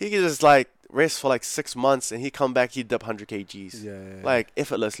 He can just like rest for like 6 months, and he come back, he dip 100 kgs, Yeah. like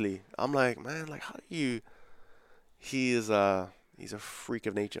effortlessly. I'm like, man, like how do you? He's a freak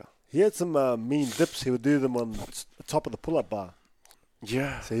of nature. He had some mean dips. He would do them on the top of the pull-up bar.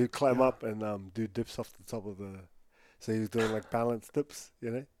 Yeah. So he'd climb up and do dips off the top of the. So he was doing like balanced dips, you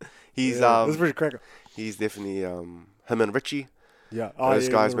know. He's that's pretty cracker. He's definitely him and Richie. Yeah. Those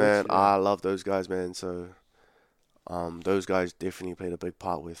guys, man. Rich, yeah. I love those guys, man. So, those guys definitely played a big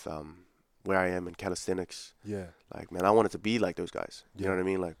part with where I am in calisthenics. Yeah. Like, man, I wanted to be like those guys. You know Yeah. what I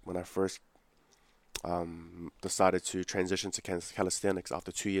mean? Like when I first decided to transition to calisthenics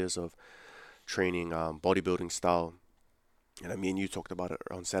after 2 years of training bodybuilding style, and me and you talked about it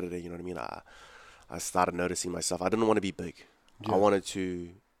on Saturday. You know what I mean? I started noticing myself. I didn't want to be big. Yeah.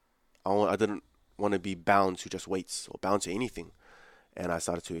 I didn't want to be bound to just weights or bound to anything. And I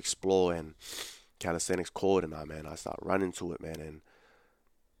started to explore, and calisthenics called, and I started running to it, man. And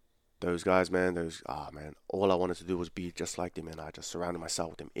those guys, man, all I wanted to do was be just like them, and I just surrounded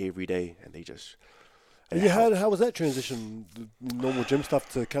myself with them every day, and they just. And how was that transition, the normal gym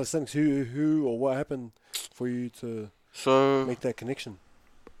stuff to calisthenics? Who or what happened for you to make that connection?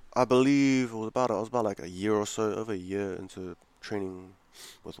 I believe I was about like a year or so, over a year into training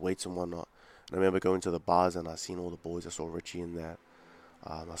with weights and whatnot. And I remember going to the bars, and I seen all the boys. I saw Richie in there.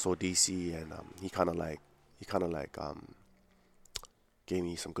 I saw DC, and he kind of like gave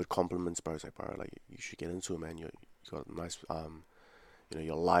me some good compliments, bro. He's like, bro, like you should get into it, man. You got a nice,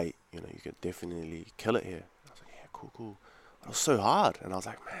 you're light. You can definitely kill it here. I was like, yeah, cool. But it was so hard, and I was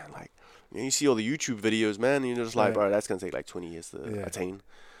like, man, like you see all the YouTube videos, man, and you're just like, bro, that's gonna take like 20 years to attain.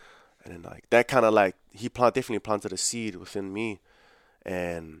 And then like that kind of like definitely planted a seed within me,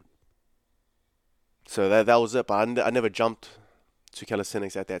 and so that was it. But I never jumped to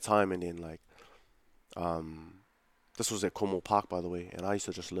calisthenics at that time. And then like this was at Cornwall Park, by the way, and I used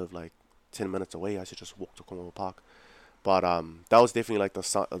to just live like 10 minutes away. I used to just walk to Cornwall Park. But that was definitely like the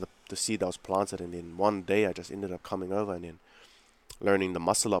seed that was planted. And then one day I just ended up coming over and then learning the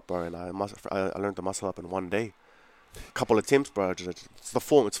muscle up, bro. And I learned the muscle up in one day. A couple attempts, bro. It's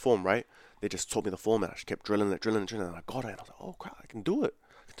form, right? They just taught me the form, and I just kept drilling it, and I got it. And I was like, oh crap, I can do it.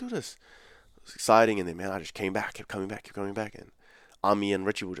 I can do this. It was exciting. And then, man, I just came back, kept coming back. And Ami and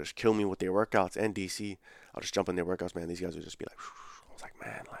Richie would just kill me with their workouts, and DC. I'll just jump in their workouts, man. These guys would just be like, I was like,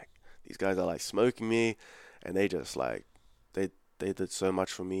 man, like these guys are like smoking me, and they just like they did so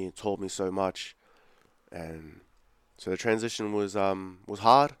much for me and taught me so much. And so the transition was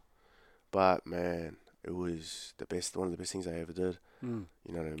hard, but man, it was one of the best things I ever did. You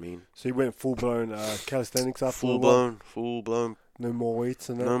know what I mean? So you went full-blown calisthenics after full blown. No more weights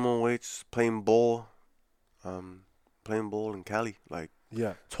and that? No more weights. Playing ball in Cali, like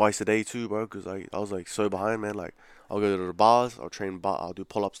twice a day too, bro. Cause I was like so behind, man. Like I'll go to the bars, I'll do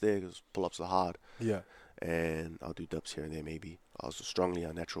pull-ups there, cause pull-ups are hard. Yeah. And I'll do dips here and there maybe. I was strongly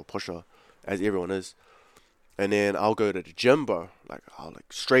a natural pusher, as everyone is. And then I'll go to the gym, bro. Like I'll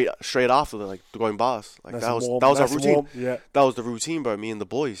like straight after like going bars. Like that was our routine. Yeah. That was the routine, bro. Me and the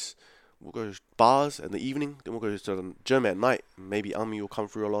boys. We'll go to bars in the evening, then we'll go to the gym at night. Maybe Ami will come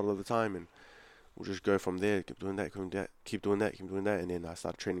through a lot of the time, and we'll just go from there. Keep doing that. And then I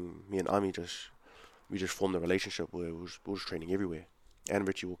started training. Me and Ami we just formed a relationship where we was training everywhere. And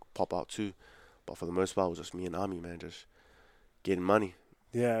Richie will pop out too. But for the most part, it was just me and Ami, man, just getting money.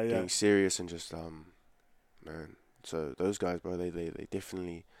 Yeah. Getting serious and just, man. So those guys, bro, they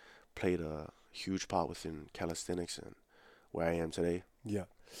definitely played a huge part within calisthenics and where I am today. Yeah.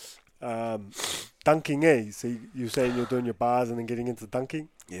 Dunking, So you're saying you're doing your bars and then getting into dunking?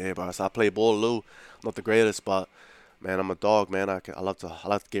 Yeah, bro. So I play ball a little. Not the greatest, but man, I'm a dog, man. I love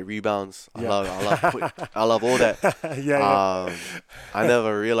to get rebounds. I love all that. I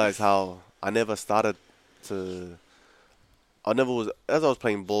never realized how I never started to. As I was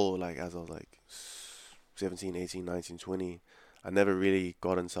playing ball, like as I was like 17, 18, 19, 20. I never really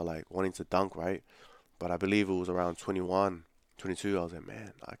got into like wanting to dunk, right? But I believe it was around 21, 22. I was like,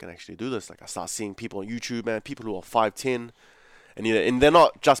 man, I can actually do this. Like I start seeing people on YouTube, man, people who are 5'10", and they're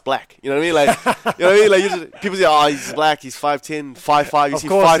not just black. You know what I mean? Like, you know what I mean? Like people say, oh, he's black, he's 5'10", 5'5", you see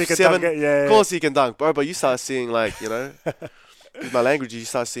 5'7". Of course he can dunk, bro. But you start seeing like, you know, with my language, you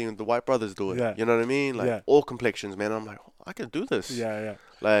start seeing the white brothers do it. Yeah. You know what I mean? Like all complexions, man. I'm like, oh, I can do this. Yeah.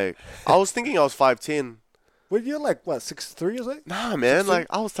 Like I was thinking I was 5'10". Well, you're like what, 6'3" or something? Nah, man. 6'3"?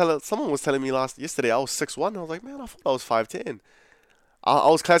 Like someone was telling me yesterday I was 6'1". I was like, man, I thought I was 5'10". I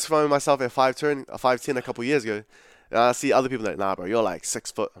was classifying myself at 5'10" a couple years ago. And I see other people like, nah, bro, you're like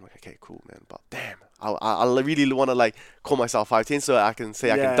 6 foot. I'm like, okay, cool, man. But damn, I really want to like call myself 5'10" so I can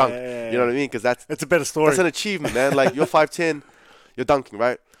say I can dunk. You know what I mean? Because it's a better story. That's an achievement, man. Like you're 5'10", you're dunking,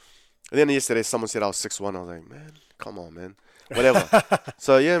 right? And then yesterday, someone said I was 6'1". I was like, man, come on, man. Whatever.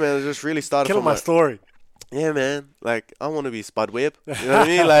 So, yeah, man, it just really started Killing from my story. yeah, man. Like, I want to be Spud Webb. You know what I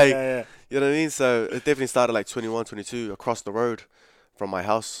mean? Like, yeah. you know what I mean? So, it definitely started like 21, 22 across the road from my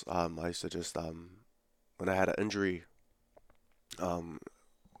house. I used to just, when I had an injury, well,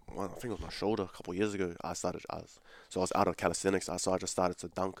 I think it was my shoulder a couple of years ago, I was out of calisthenics. So I just started to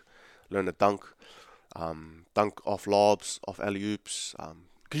learn to dunk off lobs, off alley-oops.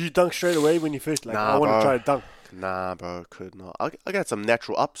 Could you dunk straight away when you first, like, Nah, I want to bro. try to dunk? Nah, bro, could not. I got some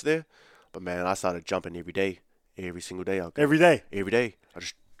natural ups there, but man, I started jumping every day, every single day. Every day? Every day. I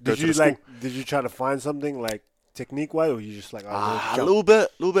just go Did to you, the school. did you try to find something, like, technique-wise, or you just, like, A jump? little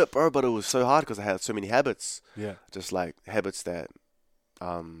bit, bro, but it was so hard because I had so many habits. Yeah. Just like habits that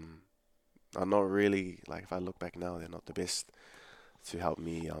are not really, like, if I look back now, they're not the best to help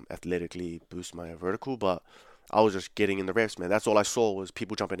me athletically boost my vertical, but I was just getting in the reps, man. That's all I saw was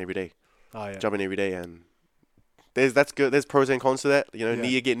people jumping every day. Oh, yeah. Jumping every day, and that's good. There's pros and cons to that. You know, Yeah.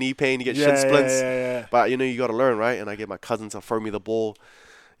 you get knee pain, you get Yeah, shin splints. yeah. But you know, you got to learn, right? And I get my cousin to throw me the ball.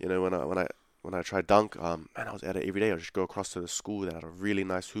 You know, when I try dunk, man, I was at it every day. I just go across to the school that had a really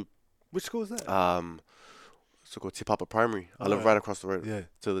nice hoop. Which school is that? So called Te Papa Primary. I live Alright. right across the road Yeah.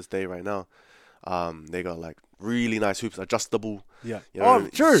 to this day right now. They got like really nice hoops, adjustable. Yeah. You know,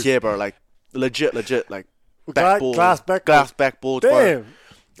 true. Yeah, bro, like legit, like Gla- backboard, glass backboard. glass backboard. Damn.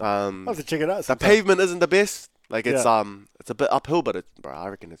 Bro. I'll have to check it out The sometime. pavement isn't the best. Like it's Yeah. it's a bit uphill, but bro, I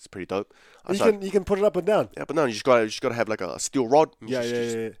reckon it's pretty dope. You can put it up and down. Yeah, but no, you just gotta have like a steel rod. And Yeah,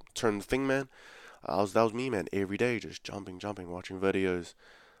 just yeah. turn the thing, man. That was me, man. Every day, just jumping, watching videos.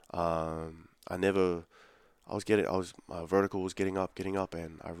 My vertical was getting up,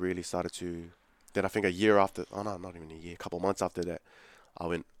 and I really started to. Then I think a year after, oh no, not even a year, a couple months after that,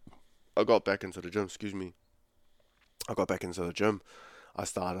 I got back into the gym. Excuse me. I got back into the gym. I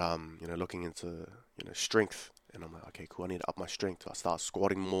started, looking into, strength, and I'm like, okay, cool. I need to up my strength. I start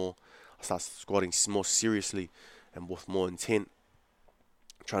squatting more. I start squatting more seriously and with more intent.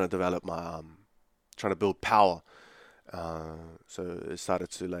 Trying to develop my, trying to build power. So it started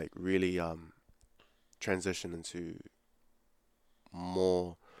to like really transition into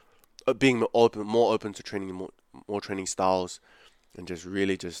more being more open to training, more training styles, and just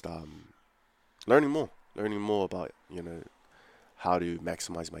really just learning more about how to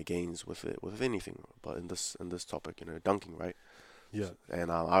maximize my gains with anything, but in this topic, dunking, right? Yeah.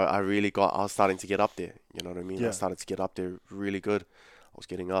 And I was starting to get up there, you know what I mean? Yeah. I started to get up there really good. I was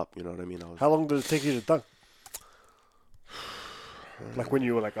getting up, you know what I mean? How long did it take you to dunk? Like when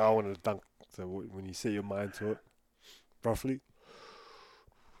you were like, I want to dunk. So when you set your mind to it, roughly?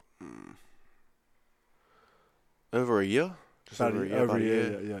 Over a year. Just over a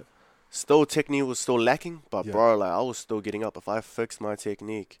year. Yeah. Still, technique was still lacking, but Yeah. bro, like I was still getting up. If I fixed my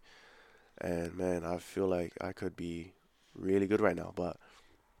technique, and man, I feel like I could be really good right now. But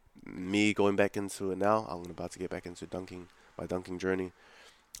me going back into it now, I'm about to get back into my dunking journey.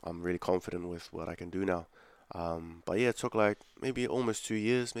 I'm really confident with what I can do now. But yeah, it took like maybe almost 2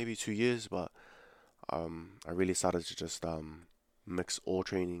 years, but I really started to just mix all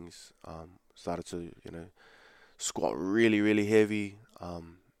trainings. Started to squat really, really heavy.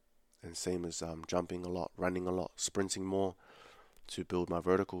 And same as jumping a lot, running a lot, sprinting more to build my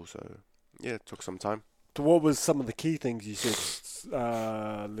vertical. So yeah, it took some time. So what was some of the key things you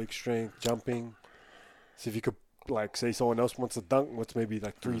said? Leg strength, jumping. So if you could like say someone else wants to dunk, what's maybe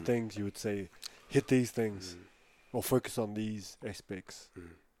like three things you would say? Hit these things or focus on these aspects.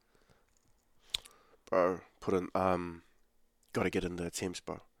 Bro, gotta get in the attempts,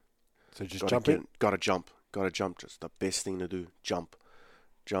 bro. So just jumping. Gotta jump. Just the best thing to do. Jump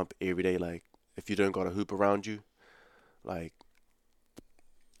every day. Like if you don't got a hoop around you, like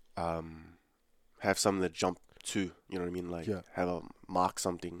have something to jump to. You know what I mean? Like have a mark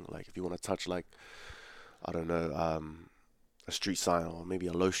something. Like if you want to touch, like I don't know, a street sign or maybe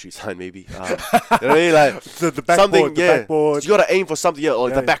a low street sign, maybe. You know what I mean? Like the backboard, something. the Yeah, backboard. you gotta aim for something. Yeah, or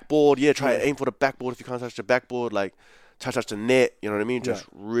Yeah, the yeah. backboard. Yeah, try Yeah. to aim for the backboard. If you can't touch the backboard, like touch the net. You know what I mean? Yeah. Just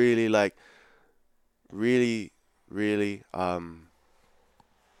really like, really.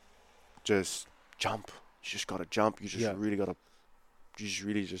 Just jump. You just gotta jump. You just really gotta. You just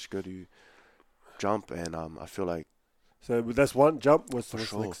really just got to jump, and I feel like So that's one jump. What's the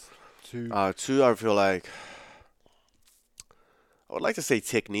sure. next two? two. I feel like I would like to say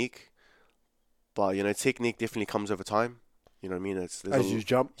technique, but technique definitely comes over time. You know what I mean? There's As you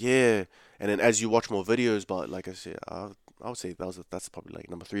jump. yeah, and then as you watch more videos, but like I said, I would say that's probably like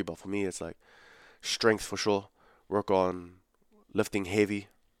number 3. But for me, it's like strength for sure. Work on lifting heavy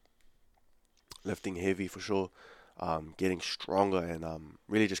for sure. getting stronger, and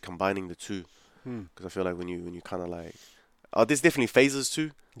really just combining the two. Hmm. Because I feel like when you kind of like, there's definitely phases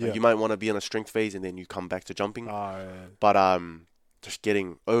too. Like Yeah. you might want to be in a strength phase and then you come back to jumping. Yeah. But just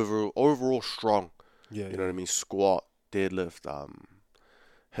getting overall strong. Yeah. You know what I mean? Squat, deadlift,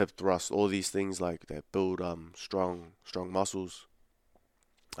 hip thrust, all these things like that build strong muscles.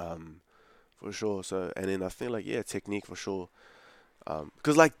 For sure. So, and then I think like, yeah, technique for sure.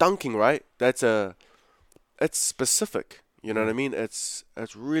 Because like dunking, right? It's specific. You know what I mean? It's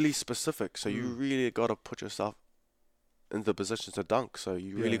really specific. So you really gotta put yourself in the position to dunk. So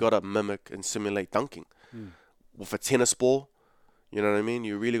you really gotta mimic and simulate dunking. With a tennis ball, you know what I mean?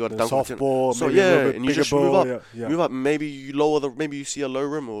 You really gotta dunk with softball. So maybe a yeah, little bit and you bigger just move ball, up. Yeah. Move up. Maybe you see a low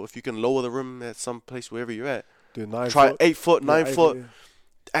rim, or if you can lower the rim at some place wherever you're at. Do 9 Try foot. 8 foot, 9 8 foot. yeah.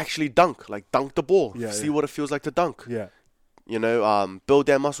 Actually dunk the ball. Yeah, See yeah. what it feels like to dunk. Yeah. You know, build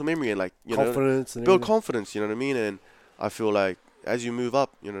that muscle memory and like Confidence. And build everything. confidence. You know what I mean? And I feel like as you move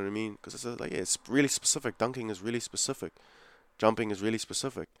up, you know what I mean? Because it's really specific. Dunking is really specific. Jumping is really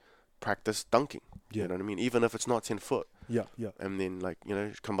specific. Practice dunking. Yeah. You know what I mean? Even if it's not 10 foot. Yeah. And then like,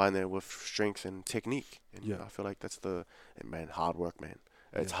 combine that with strength and technique. And Yeah. I feel like that's hard work, man.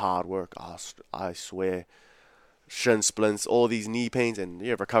 It's hard work. I swear. Shin splints, all these knee pains, and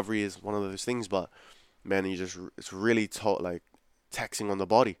recovery is one of those things. But man, it's really taxing on the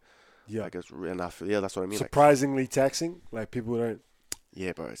body. Yeah. Like and I feel, that's what I mean. Surprisingly taxing. Like people don't.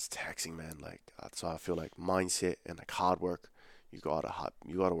 Yeah, bro, it's taxing, man. Like so, I feel like mindset and like hard work. You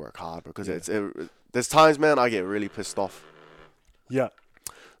gotta work hard because there's times, man, I get really pissed off. Yeah.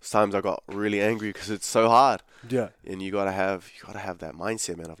 There's times I got really angry because it's so hard. Yeah. And you gotta have that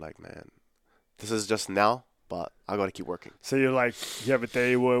mindset, man, of like, man, this is just now, but I gotta keep working. So you're like, you have a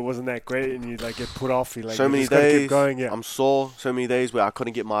day where it wasn't that great, and you like get put off. You like so you many just gotta days keep going. Yeah. I'm sore. So many days where I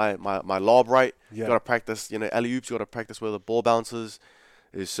couldn't get my lob right. Yeah. You gotta practice, alley oops. You gotta practice where the ball bounces.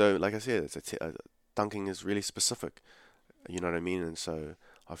 Is so like I said, dunking is really specific. You know what I mean? And so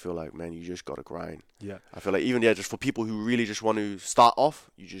I feel like, man, you just gotta grind. Yeah. I feel like even just for people who really just want to start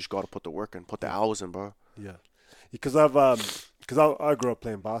off, you just gotta put the work in, put the hours in, bro. Yeah. Because I grew up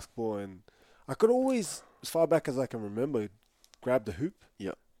playing basketball, and I could always, as far back as I can remember, grab the hoop.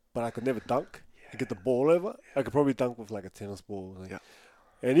 Yeah. But I could never dunk. And get the ball over. I could probably dunk with like a tennis ball. Yeah.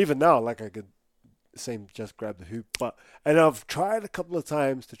 And even now, like I could just grab the hoop. And I've tried a couple of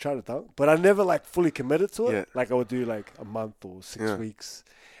times to try to dunk, but I never like fully committed to it. Yeah. Like I would do like a month or 6 weeks.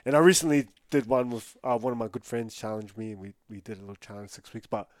 And I recently did one with one of my good friends challenged me, and we did a little challenge 6 weeks.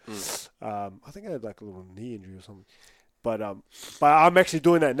 But I think I had like a little knee injury or something. But I'm actually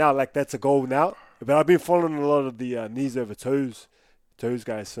doing that now. Like that's a goal now. But I've been following a lot of the knees over toes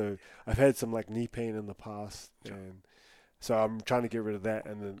guys. So I've had some like knee pain in the past, and so I'm trying to get rid of that,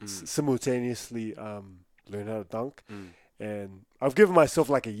 and then simultaneously learn how to dunk. And I've given myself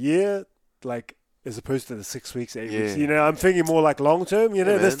like a year, like as opposed to the 6 weeks, 8 weeks. I'm thinking more like long term,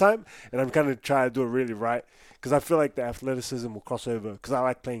 this time. And I'm kind of trying to do it really right, because I feel like the athleticism will cross over, because I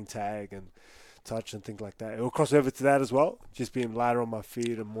like playing tag and touch and things like that. It will cross over to that as well, just being lighter on my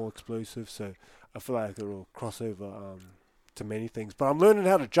feet and more explosive. So I feel like it will cross over to many things. But I'm learning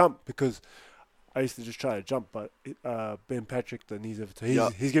how to jump, because I used to just try to jump, but Ben Patrick, the knees over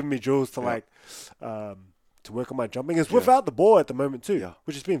to, he's giving me drills to to work on my jumping. It's without the ball at the moment too,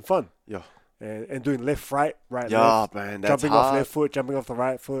 which has been fun. Yeah. And doing left, right, Yeah, left, man, that's jumping hard. off left foot, jumping off the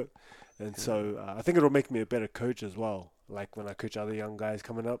right foot. And so I think it'll make me a better coach as well, like when I coach other young guys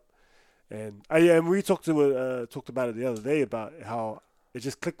coming up. And and we talked about it the other day, about how it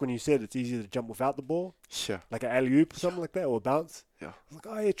just clicked when you said it's easier to jump without the ball, like an alley-oop or something like that, or a bounce. Yeah. I was like,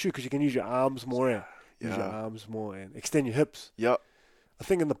 oh yeah, true, because you can use your arms more, use your arms more, and extend your hips. Yeah. I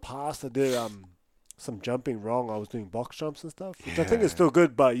think in the past I did some jumping wrong. I was doing box jumps and stuff, which I think is still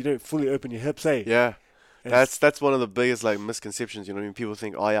good, but you don't fully open your hips, Yeah. That's one of the biggest like misconceptions. You know what I mean? People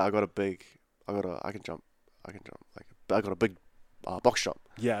think, oh yeah, I can jump. Like I got a big box jump.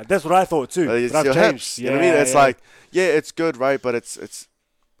 Yeah, that's what I thought too. It's but I've your changed. hips. You know what I mean? It's like, it's good, right? But it's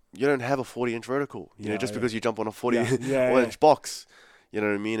you don't have a 40-inch vertical. You know, just because you jump on a 40-inch box. You know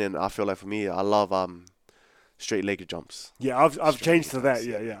what I mean? And I feel like for me, I love straight-legged jumps. Yeah, I've changed to that.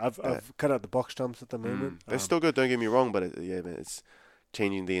 Yeah. I've cut out the box jumps at the moment. They're still good. Don't get me wrong, but man, it's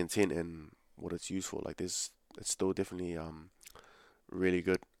changing the intent and what it's used for. Like it's still definitely really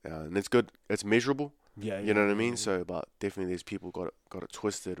good, and it's good. It's measurable. Yeah, you know what I mean. So, but definitely, these people got it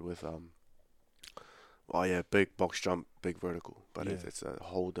twisted with big box jump, big vertical, but it's a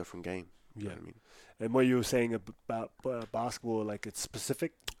whole different game. You know what I mean? And what you were saying about basketball, like it's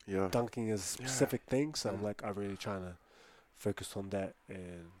specific. Yeah. Dunking is a specific thing, so I'm really trying to focus on that.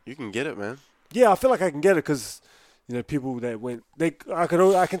 And you can get it, man. Yeah, I feel like I can get it, because people that went. I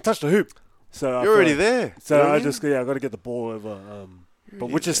can touch the hoop. So I You're already feel there. So You know what I mean? just I got to get the ball over. But You're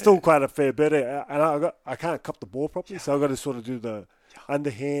which is there. still quite a fair bit. And I can't cup the ball properly, so I got to sort of do the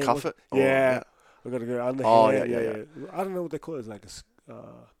underhand. Cuff it? Or- Yeah. I got to go underhand. Oh, yeah. I don't know what they call it. It's like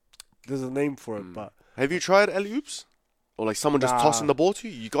there's a name for it, Mm. but Have you tried alley oops? Or like someone just Nah. tossing the ball to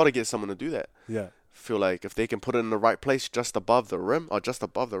you? You got to get someone to do that. yeah. Feel like if they can put it in the right place, just above the rim,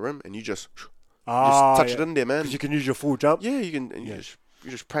 and you just Ah, touch it in there, man. Because you can use your full jump. Yeah, you can. And Yeah. you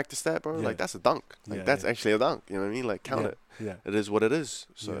just practice that, bro. Yeah. Like that's a dunk. Like Yeah, that's yeah. actually a dunk. You know what I mean? Like count yeah. it. Yeah. It is what it is.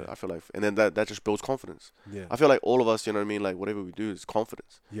 So Yeah. I feel like, and then that just builds confidence. Yeah. I feel like all of us, you know what I mean? Like whatever we do is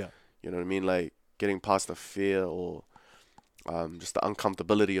confidence. Yeah. You know what I mean? Like getting past the fear or just the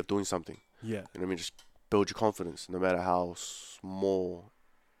uncomfortability of doing something. Yeah. You know what I mean? Just build your confidence, no matter how small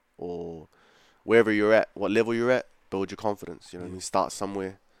or wherever you're at, what level you're at. Build your confidence. You know what I Yeah. mean? Start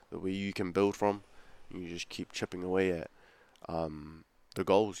somewhere where you can build from. And you just keep chipping away at the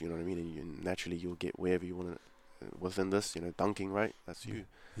goals. You know what I mean? And naturally you'll get wherever you want to within this. You know, dunking, right? That's you.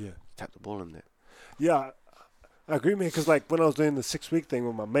 Yeah. Tap the ball in there. Yeah. I agree, man. Because like when I was doing the 6-week thing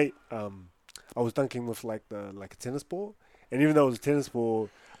with my mate, I was dunking with like a tennis ball, and even though it was a tennis ball,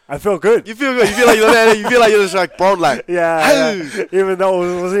 I felt good. You feel good. You feel like you're there. You feel like you're just like brown, like Yeah, even though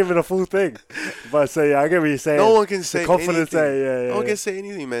it wasn't even a full thing. But so yeah, I get what you're saying. no one can say confidence, anything. yeah. No one can say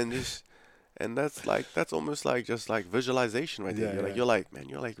anything, man. Just and that's almost like just like visualization right there. Yeah, You're like yeah. you're like, man,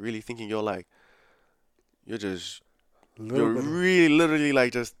 you're like really thinking you're just Little you're bit of- really literally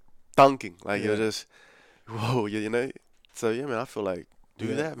like just dunking. Like you're Yeah. just whoa, you know. So yeah, man, I feel like do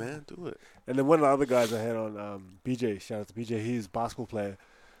Yeah. that, man. Do it. And then one of the other guys I had on, BJ, shout out to BJ, he's a basketball player.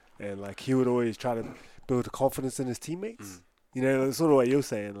 And like he would always try to build the confidence in his teammates. Mm. You know, it's sort of what you're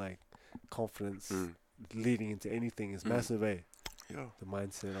saying, like confidence Mm. leading into anything is Mm. massive, eh? Yeah. The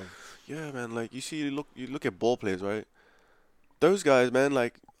mindset of Yeah, man. Like you look at ball players, right? Those guys, man.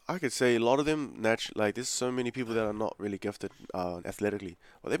 Like I could say a lot of them like there's so many people that are not really gifted athletically.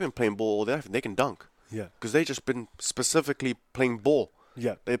 Well, they've been playing ball all their life and they can dunk yeah, because they just been specifically playing ball.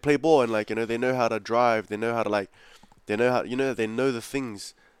 yeah, They play ball and like they know how to drive. They know how to they know the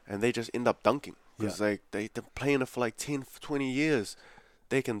things and they just end up dunking because like they've been playing it for like 10, 20 years.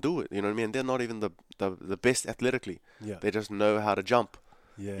 They can do it. You know what I mean? They're not even the best athletically. yeah, They just know how to jump.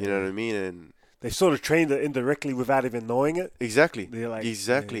 yeah. You know what I mean? And They sort of trained it indirectly without even knowing it. exactly. They're like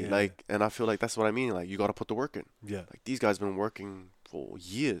Exactly. yeah, Like, and I feel like that's what I mean. Like, you got to put the work in. yeah, Like, these guys been working for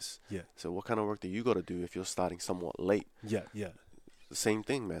years. yeah, So, what kind of work do you got to do if you're starting somewhat late? yeah, yeah. The same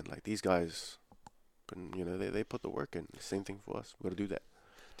thing, man. Like, these guys, they put the work in. Same thing for us. We got to do that.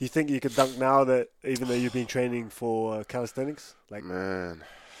 Do you think you could dunk now that even though you've been training for calisthenics, like Man,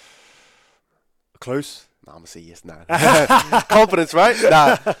 close? nah, I'm gonna say yes, nah. Confidence, right?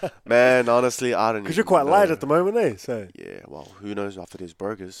 Nah, man. Honestly, I don't. Because you're even quite light know. at the moment, eh? So Yeah. Well, who knows after these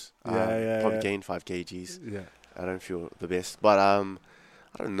burgers? Yeah, Probably yeah. gained 5 kgs. yeah, I don't feel the best, but I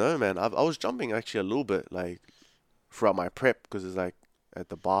don't know, man. I was jumping actually a little bit like throughout my prep because it's like at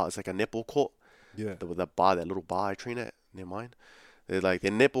the bar. It's like a netball court. yeah, The little bar I train at near mine. They're like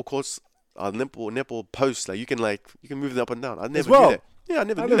their netball courts, netball posts. Like you can move them up and down. I never well? knew that. Yeah, I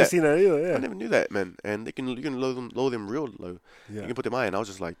never I've knew never that. seen that either. I Yeah, never knew that, man. And you can lower them real low. yeah, You can put them high, and I was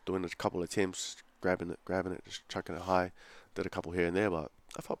just like doing a couple attempts, grabbing it, just chucking it high. Did a couple here and there, but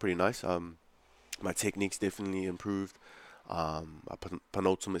I felt pretty nice. My technique's definitely improved. My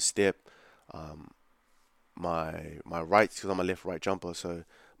penultimate step, my right, because I'm a left-right jumper, so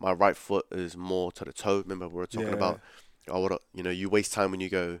my right foot is more to the toe. Remember we were talking Yeah. about, you waste time when you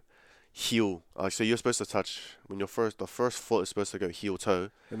go heel. So you're supposed to touch when the first foot is supposed to go heel toe,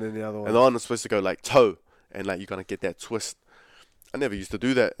 and then the other one. and the one is supposed to go like toe, and like you're gonna get that twist. I never used to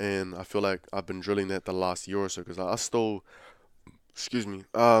do that, and I feel like I've been drilling that the last year or so because I still,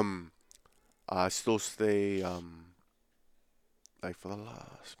 I still stay like for the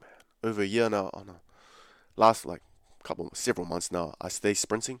last over a year now. Oh no, last like several months now. I stay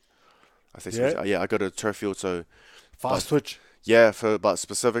sprinting. I go to the turf field, so Fast twitch. yeah. But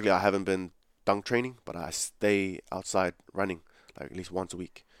specifically, I haven't been dunk training, but I stay outside running like at least once a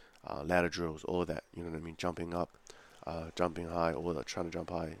week. Ladder drills, all of that. You know what I mean? Jumping up, jumping high, all that. Trying to jump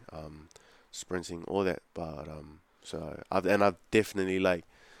high, sprinting, all that. But so I've definitely like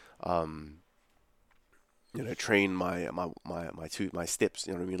train my steps.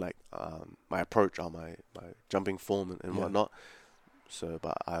 You know what I mean? Like my approach on my jumping form and Yeah. whatnot. So,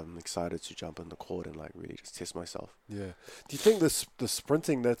 but I'm excited to jump in the court and like really just test myself. Yeah. Do you think the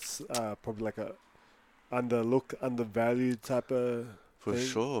sprinting that's probably like a undervalued type of For thing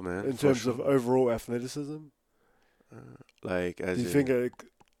sure, man. in for terms sure. of overall athleticism? Like as Do you in, think it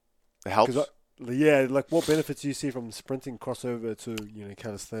helps. 'cause yeah, like what benefits do you see from sprinting crossover to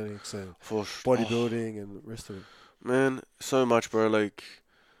calisthenics and For bodybuilding and the rest of it? man, so much, bro. Like,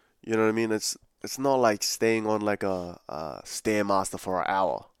 you know what I mean? It's not like staying on like a stairmaster for an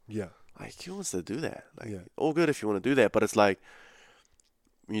hour. Yeah, Like, who wants to do that? Like, yeah, all good if you want to do that, but it's like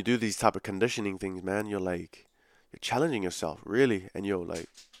when you do these type of conditioning things, man, you're challenging yourself really, and you're like,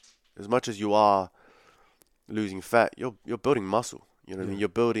 as much as you are losing fat, you're building muscle. You know what I mean? You're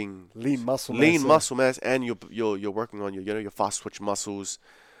building lean muscle lean mass. muscle mass, and you're working on your fast twitch muscles.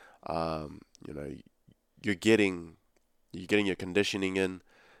 You know, you're getting your conditioning in,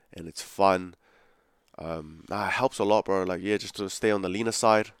 and it's fun. It helps a lot, bro. Like, yeah, just to stay on the leaner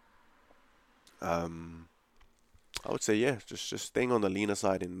side. I would say, yeah, just staying on the leaner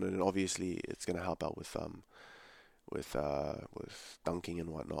side, and then obviously it's gonna help out with dunking and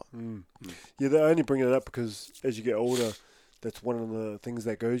whatnot. Yeah, they only bring it up because as you get older, that's one of the things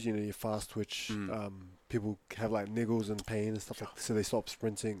that goes. You know, your fast twitch. People have like niggles and pain and stuff like that, so they stop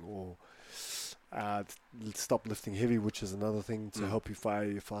sprinting or stop lifting heavy, which is another thing to help you fire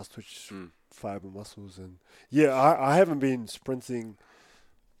your fast twitch fiber muscles. And yeah, I haven't been sprinting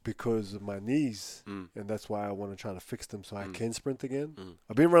because of my knees, and that's why I want to try to fix them so I can sprint again.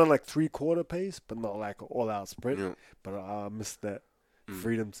 I've been running like 3/4 pace, but not like an all-out sprint. But I miss that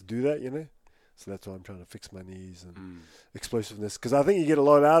freedom to do that, you know. So that's why I'm trying to fix my knees and explosiveness, because I think you get a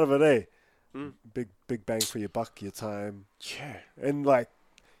lot out of it, eh? Big bang for your buck, your time. Yeah, And like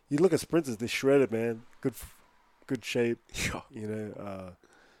you look at sprinters, they're shredded, man. Good shape. yeah, You know,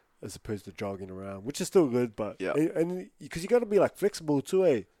 as opposed to jogging around, which is still good, but Yeah. and because you got to be like flexible too,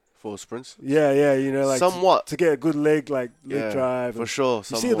 eh? for sprints. Yeah, you know, like Somewhat. to get a good leg Yeah, drive. for and sure. You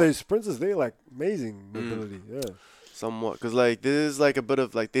Somewhat. see those sprinters, they're like amazing mobility. Yeah. Somewhat, because like there's like a bit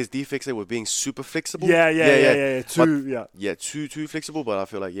of like there's defects there with being super flexible. Yeah. Yeah, too flexible. But I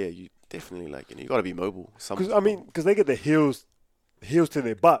feel like you definitely like you gotta be mobile. Because they get the heels to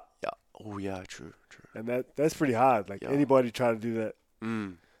their butt, Yeah. Oh yeah, true. and that's pretty hard. Like Yeah. anybody try to do that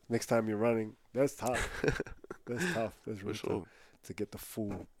Mm. next time you're running, that's tough. That's tough. That's For really sure. tough to get the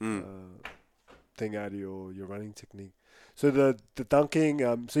full Mm. thing out of your running technique. So the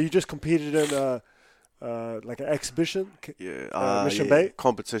dunking. So you just competed in like an exhibition. Yeah. Mission yeah. Bay?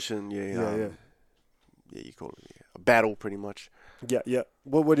 Competition. Yeah. Yeah. Yeah, you call it a battle, pretty much. Yeah.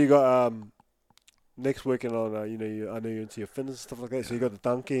 What do you got next working on? I know you're into your fitness and stuff like that. So you got the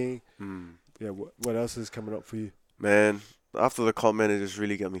dunking. Mm. Yeah. What else is coming up for you? Man, after the comp, man, it just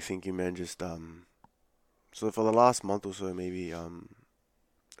really got me thinking, man. Just so for the last month or so, maybe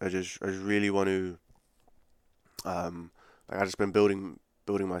I just really want to like I just been building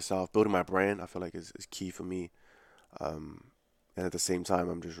myself, building my brand. I feel like is key for me. And at the same time,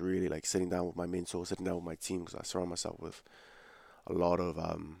 I'm just really like sitting down with my mentor, sitting down with my team, because I surround myself with a lot of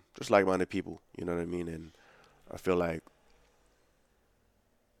just like-minded people. You know what I mean? And I feel like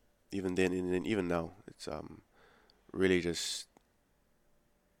even then and even now, it's really just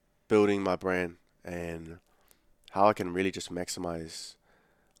building my brand and how I can really just maximize,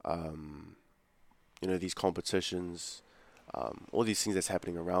 these competitions, all these things that's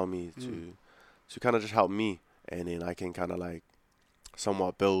happening around me to kind of just help me, and then I can kind of like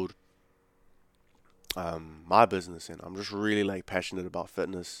somewhat build my business. And I'm just really like passionate about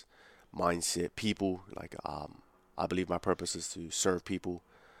fitness, mindset, people. Like I believe my purpose is to serve people,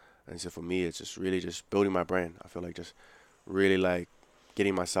 and so for me, it's just really just building my brand. I feel like just really like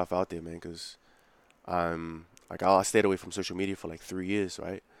getting myself out there, man, because like I stayed away from social media for like 3 years,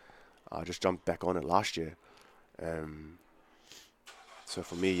 right? I just jumped back on it last year. So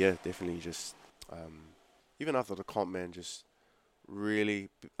for me, yeah, definitely just even after the comp, man, just really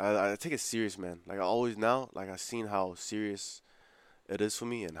I take it serious, man. Like I always now, like I've seen how serious it is for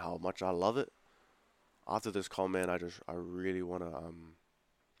me and how much I love it. After this comp, man, I really want to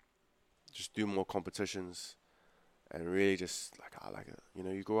just do more competitions and really just like I like it.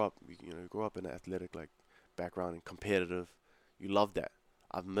 You grow up in an athletic like background and competitive. You love that.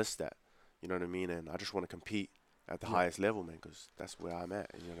 I've missed that. You know what I mean? And I just want to compete at the highest level, man, because that's where I'm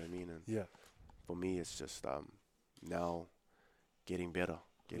at. You know what I mean? And for me, it's just now getting better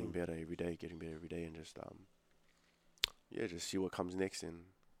every day, and just just see what comes next and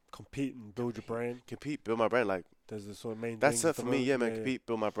Compete and build your brand. build my brand. Like There's the sort of main. that's things it for me, yeah, man. Compete,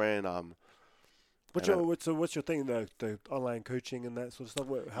 build my brand. What's your thing? The online coaching and that sort of stuff.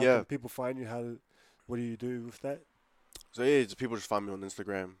 How Yeah. can people find you? What do you do with that? So yeah, people just find me on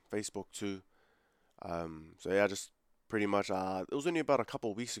Instagram, Facebook too. So yeah, just pretty much. It was only about a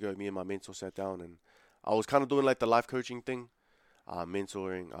couple of weeks ago. Me and my mentor sat down, and I was kind of doing like the life coaching thing,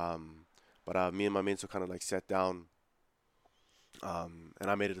 mentoring. But me and my mentor kind of like sat down, And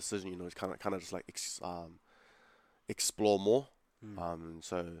I made a decision, it's kind of just like explore more.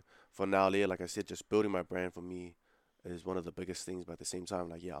 So for now, yeah, like I said, just building my brand for me is one of the biggest things. But at the same time,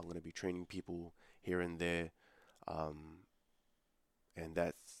 like, yeah, I'm gonna be training people here and there, and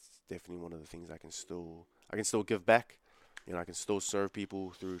that's definitely one of the things I can still give back. I can still serve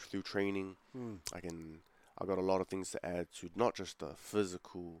people through training. I got a lot of things to add to not just the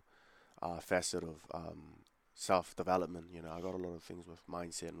physical facet of self-development. I got a lot of things with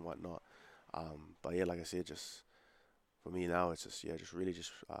mindset and whatnot. But yeah, like I said, just for me now, it's just really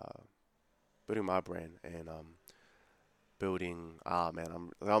building my brand and building.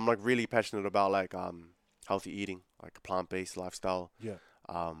 I'm like really passionate about like healthy eating, like a plant-based lifestyle. Yeah.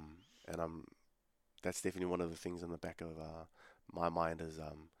 And that's definitely one of the things in the back of my mind is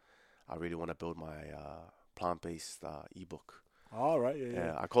I really want to build my plant-based ebook. All right.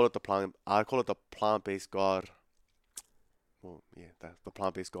 Yeah. I call it the plant-based God. Well, yeah, the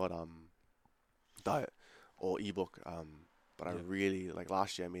plant-based God diet or ebook. But I really, like,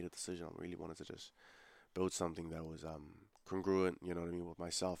 last year I made a decision. I really wanted to just build something that was congruent, you know what I mean, with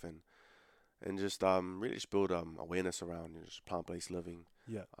myself and just really just build awareness around just plant-based living.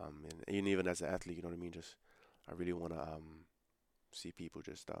 Yeah. And even as an athlete, you know what I mean. I really want to see people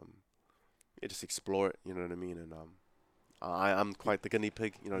just explore it, you know what I mean. And I'm quite the guinea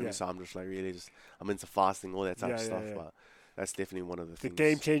pig, you know what I mean. So I'm just like I'm into fasting, all that type of stuff. Yeah. But that's definitely one of the things. The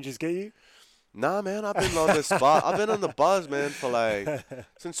game changers get you? Nah, man, I've been on this I've been on the buzz, man, for like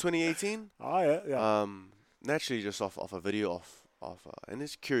since 2018. Oh yeah. Naturally, just off a video and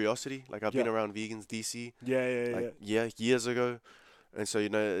it's curiosity. Like I've been around vegans, DC. Yeah. Years ago, and so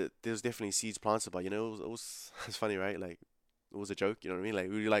there's definitely seeds planted. But it was it's funny, right? Like it was a joke, you know what I mean? Like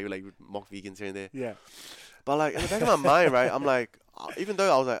we like mock vegans here and there. Yeah. But like in the back of my mind, right? I'm like, even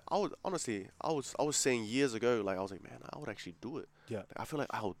though I was saying years ago, like I was like, man, I would actually do it. Yeah. Like, I feel like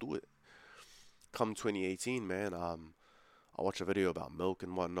I will do it. Come 2018, man, I watched a video about milk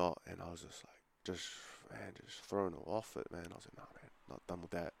and whatnot, and I was just like, just throwing off it, man. I was like, nah, man, not done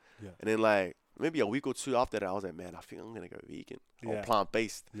with that. Yeah. And then like maybe a week or two after that, I was like, man, I think I'm gonna go vegan or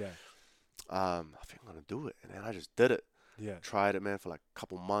plant-based. Yeah. I think I'm gonna do it, and then I just did it. Yeah. Tried it, man, for like a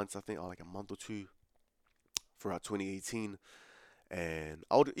couple months. I think, or like a month or two throughout 2018, and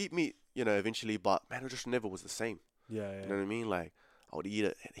I would eat meat, eventually, but man, it just never was the same. Yeah. You know what I mean? Like I would eat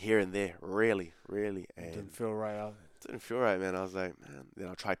it here and there, rarely, and didn't feel right out. Didn't feel right, man. I was like, man. Then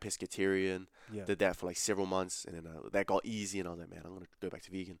I tried pescatarian. Yeah. Did that for like several months, and then that got easy, and I was like, man, I'm gonna go back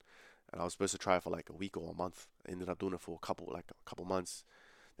to vegan. And I was supposed to try it for like a week or a month. Ended up doing it for a couple months.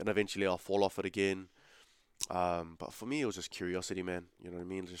 Then eventually I'll fall off it again. But for me, it was just curiosity, man. You know what I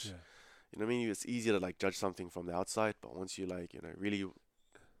mean? You know what I mean? It's easier to like judge something from the outside, but once you like, really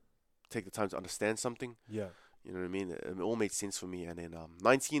take the time to understand something, yeah, you know what I mean? It all made sense for me. And then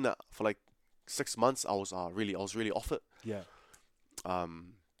 19 for like 6 months, I was really off it. Yeah. It's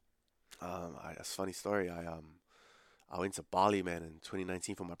a funny story. I went to Bali, man, in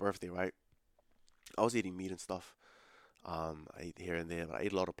 2019 for my birthday, right? I was eating meat and stuff. I ate here and there, but I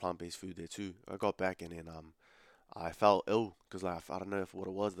ate a lot of plant-based food there too. I got back and then I felt ill because like I don't know what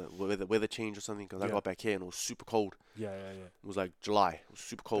it was, the weather changed or something. Because I got back here and it was super cold. Yeah. It was like July. It was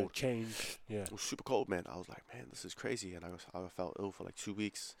super cold. The change. Yeah. It was super cold, man. I was like, man, this is crazy. And I felt ill for like 2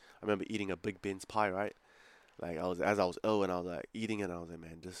 weeks. I remember eating a Big Ben's pie, right? Like I was ill and I was like eating it and I was like,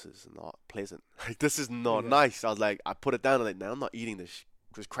 man, this is not pleasant. Like this is not nice. I was like, I put it down. I'm like, nah, I'm not eating this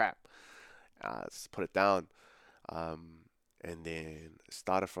crap. I just put it down. And then it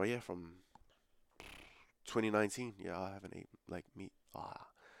started from 2019. Yeah, I haven't eaten like meat.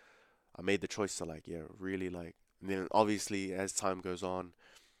 I made the choice to like, really like. And then obviously as time goes on,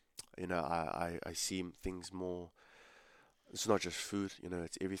 I see things more. It's not just food,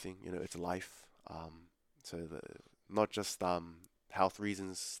 it's everything. It's life. So not just health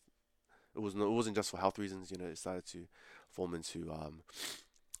reasons. It wasn't just for health reasons. It started to form into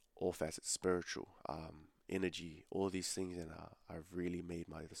all facets, spiritual, energy, all these things, and I've really made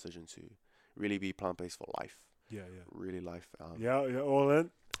my decision to really be plant-based for life. Yeah. Really life. You're all in.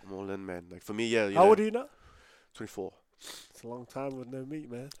 I'm all in, man. Like for me, yeah. How old are you now? 24. It's a long time with no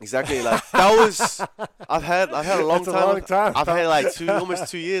meat, man. Exactly. Like that was. I've had a long That's time. a long time. I've had like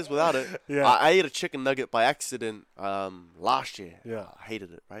almost 2 years without it. Yeah. I ate a chicken nugget by accident last year. Yeah. I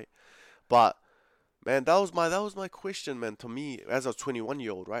hated it, right? But man, that was my question, man. To me, as a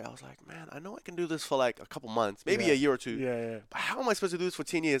 21-year-old, right? I was like, man, I know I can do this for like a couple months, maybe a year or two. Yeah. But how am I supposed to do this for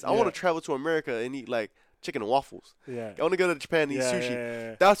 10 years? I want to travel to America and eat like chicken and waffles. Yeah. I want to go to Japan and eat sushi.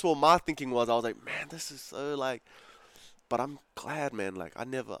 Yeah. That's what my thinking was. I was like, man, this is so like. but I'm glad, man. Like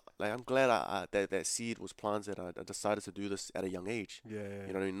I'm glad that seed was planted. I decided to do this at a young age. Yeah, yeah,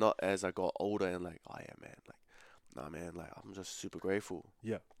 You know what I mean? Not as I got older and like, oh yeah, man. Like, nah, man. Like, I'm just super grateful.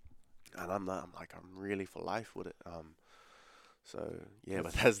 yeah. And I'm really for life with it. So yeah,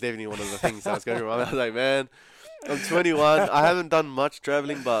 but that's definitely one of the things I was going through. I was like, man, I'm 21. I haven't done much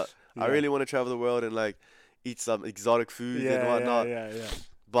traveling, but I Yeah. really want to travel the world and like eat some exotic food Yeah, and whatnot. yeah.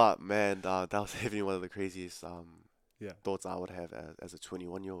 But man, that was definitely one of the craziest Yeah. thoughts I would have as a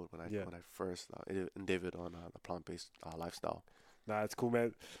 21-year-old when Yeah. I first endeavored on the plant-based lifestyle. Nah, it's cool,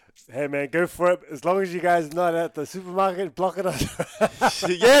 man. Hey, man, go for it. As long as you guys not at the supermarket blocking us.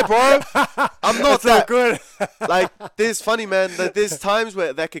 Yeah, bro. I'm not That's all that good. like. There's funny, man. That there's times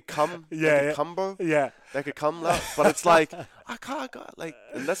where that could come. Yeah, that could yeah. come, bro. Yeah. That could come, like, but it's like I can't like,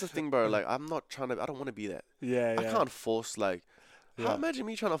 and that's the thing, bro. Like, I'm not trying to. I don't want to be that. Yeah, I can't force like. Yeah. Imagine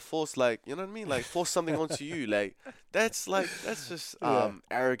me trying to force like, you know what I mean? Like force something onto you. That's just Yeah.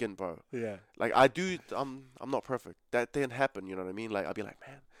 arrogant, bro. Yeah. Like I'm not perfect. That didn't happen, you know what I mean? Like I'll be like,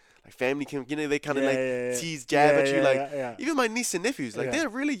 man, like family can, they kind of Yeah. tease, jab at you, Yeah, like yeah. even my niece and nephews, like Yeah. they're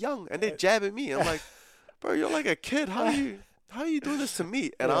really young and they jab at me. I'm like, bro, you're like a kid. How are you doing this to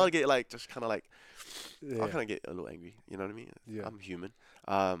me? And Yeah. I'll get like just kind of like Yeah. I'll kind of get a little angry. You know what I mean? Yeah. I'm human.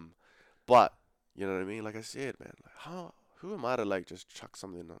 But you know what I mean? Like I said, man, like who am I to like just chuck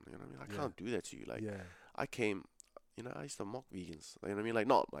something on? You know what I mean? I Yeah. can't do that to you. Like Yeah. I came, I used to mock vegans. You know what I mean? Like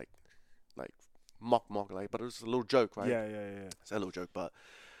not like mock like, but it was a little joke, right? Yeah. It's a little joke, but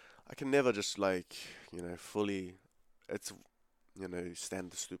I can never just like fully. It's stand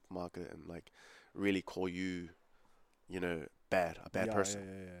at the supermarket and like really call you, a bad person.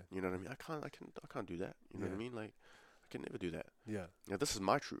 Yeah. You know what I mean? I can't do that. You know what I Yeah. mean? Like I can never do that. Yeah. Yeah, this is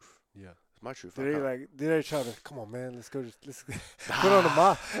my truth. Yeah. It's my truth. Did they try to, come on, man, let's put on the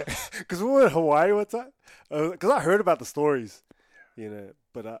mask? Because we were in Hawaii one time. Because I heard about the stories,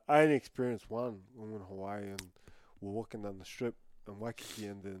 but I only experienced one when we were in Hawaii and we were walking down the strip in Waikiki,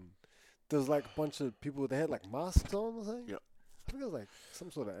 and then there was like a bunch of people, they had like masks on or something. Yeah. I think it was like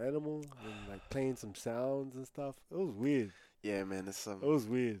some sort of animal and like playing some sounds and stuff. It was weird. Yeah, man, it's It was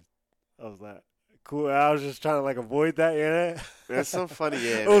weird. I was like, cool. I was just trying to like avoid that, There's some funny,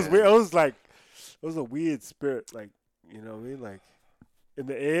 yeah. It was man. weird. It was like, it was a weird spirit, like, you know what I mean? Like, in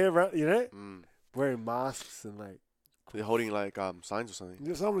the air, Mm. wearing masks and like, They're holding like signs or something.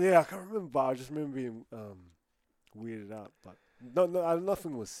 I can't remember, but I just remember being weirded out. But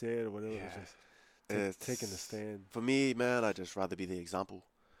nothing was said or whatever. It was Yeah. just It's taking a stand. For me, man, I just rather be the example.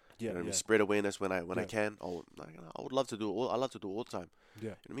 Yeah, You know what I mean? yeah, Spread awareness when I Yeah. can. Oh, like, I would love to do it. I love to do it all the time. yeah, You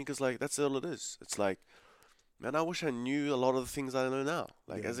know what I mean? Because like that's all it is. It's like, man, I wish I knew a lot of the things I know now.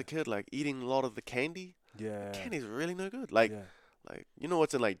 Like Yeah. as a kid, like eating a lot of the candy. yeah. Candy's really no good. Like yeah. you know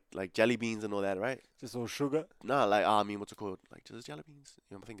what's in like jelly beans and all that, right? Just all sugar? Nah, like I mean, what's it called? Like just jelly beans.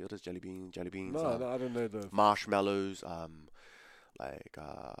 You know, I think it is jelly beans. No, I don't know the. Marshmallows. Like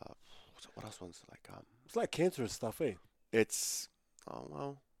what else was like It's like cancerous stuff, eh? it's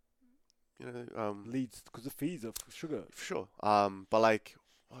well, Leads, because it feeds off sugar. for sure. But like,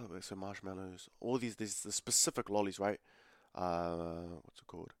 so marshmallows, all these the specific lollies, right? What's it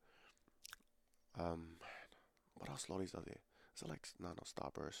called? What else lollies are there? Is it like not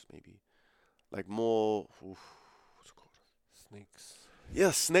Starburst maybe? Like more. What's it called? Snakes.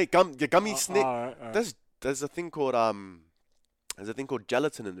 Yeah, snake gummy snake. Alright. There's a thing called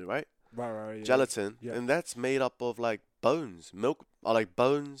gelatin in it, right? Right, yeah. Gelatin, Yeah. and that's made up of like bones, milk, or like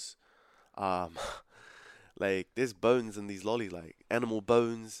bones. Like there's bones in these lollies, like animal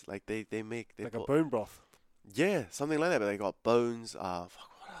bones. Like they Like put, a bone broth. yeah, something like that. But they got bones. Fuck,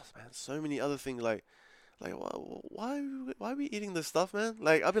 what else, man? So many other things. Like why are we eating this stuff, man?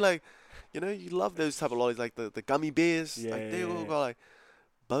 Like I'll be like, you love those type of lollies, like the gummy bears. Yeah, like they yeah, all yeah. got like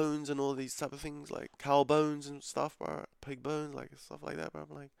bones and all these type of things, like cow bones and stuff, bro. Pig bones, like stuff like that, bro.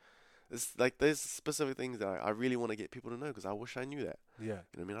 I'm like, it's like there's specific things that I really want to get people to know because I wish I knew that. Yeah. You know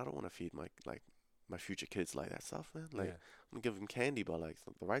what I mean? I don't want to feed my future kids like that stuff, man. Like Yeah. I'm gonna give them candy, but like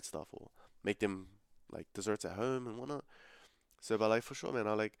the right stuff, or make them like desserts at home and whatnot. So, but like for sure, man,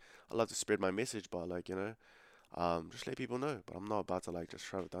 I love to spread my message, but like just let people know. But I'm not about to like just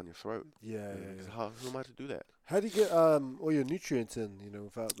shove it down your throat. Yeah, You know, yeah. 'cause who am I to do that, How do you get all your nutrients in,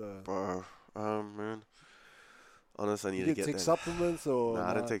 without the... bro? Man, honestly, I need You to get get take that. supplements or...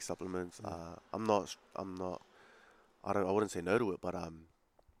 Nah, I don't nah? take supplements. Yeah. I'm not. I wouldn't say no to it, but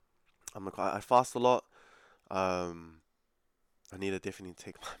I fast a lot. I need to definitely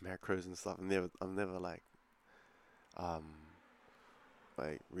take my macros and stuff. I'm never like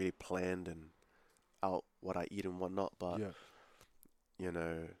really planned and out what I eat and whatnot. But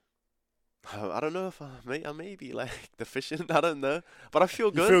Yeah. I don't know if I may be like deficient. I don't know, but I feel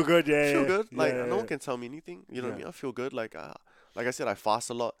You good. feel good, yeah. I feel yeah. good. Yeah, Like yeah, no one yeah. can tell me anything. You know what I Yeah. mean? I feel good. Like I said, I fast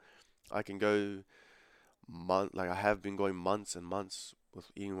a lot. I can go like I have been going months and months with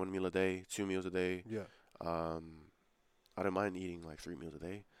eating 1 meal a day, 2 meals a day. Yeah. I don't mind eating like 3 meals a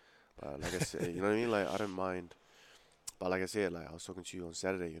day. Like I said, you know what I mean? Like I don't mind. But like I said, like I was talking to you on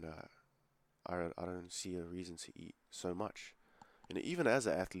Saturday, I don't see a reason to eat so much. Even as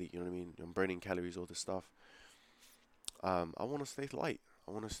an athlete, you know what I mean? I'm burning calories, all this stuff. I want to stay light.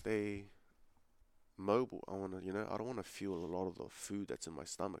 I want to stay mobile. I want to, I don't want to feel a lot of the food that's in my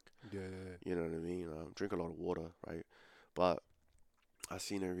stomach. Yeah, yeah, You know what I mean? Drink a lot of water, right? But I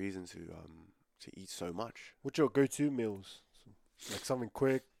see no reason to eat so much. What's your go-to meals? Like something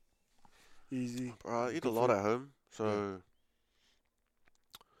quick, easy. Bro, I eat a good lot food? at home, so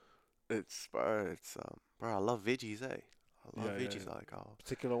bro, I love veggies, eh? I love Yeah, veggies. yeah. Like,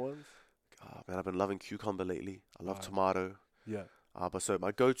 Particular ones? man, I've been loving cucumber lately. I love Right. tomato. Yeah. But so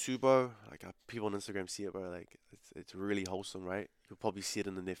my go-to, bro, like people on Instagram see it, bro. Like it's really wholesome, right? You'll probably see it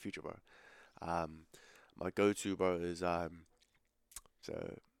in the near future, bro. My go-to, bro, is so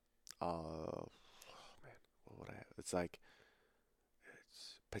man, what would I have? It's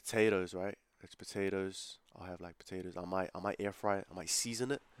potatoes, right? It's potatoes. I'll have like potatoes. I might air fry it. I might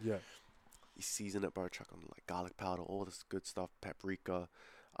season it. Yeah. You season it, bro. Chuck on like garlic powder, all this good stuff, paprika,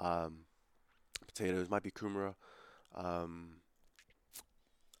 potatoes. Might be kumara. I'll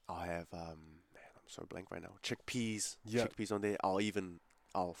have man, I'm so blank right now. Chickpeas, Yeah. chickpeas on there.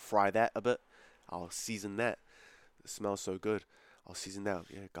 I'll fry that a bit. I'll season that. It smells so good. I'll season that.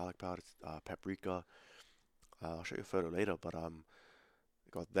 Yeah, garlic powder, paprika. I'll show you a photo later, but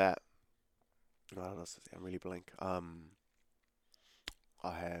got that. What else? I'm really blank.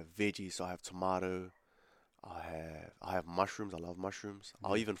 I have veggies. So I have tomato. I have mushrooms. I love mushrooms.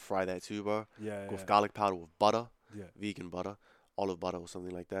 I'll Yeah. even fry that too, bro. Yeah. Go with Yeah. garlic powder with butter, Yeah. vegan butter, olive butter or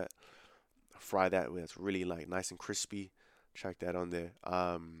something like that. Fry that where it's really like nice and crispy. Chuck that on there.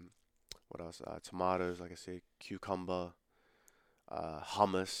 What else? Tomatoes, like I said, cucumber,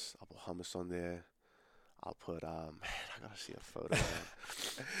 hummus. I'll put hummus on there. I'll put man, I gotta see a photo.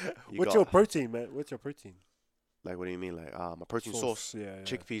 Man. What's your protein, man? What's your protein? like? What do you mean? Like my protein sauce. Yeah, yeah.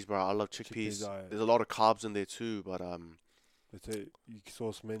 Chickpeas, bro. I love chickpeas. Chickpeas, There's a lot of carbs in there too, but That's it. You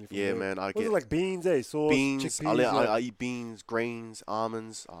sauce mainly from yeah, there. man. I Was get it like beans, eh? Sauce, beans. chickpeas. I yeah. eat beans, grains,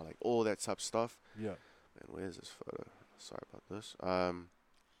 almonds. I like all that type of stuff. Yeah. Man, where's this photo? Sorry about this.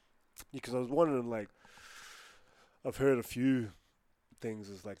 Because I was wondering, like, I've heard a few things.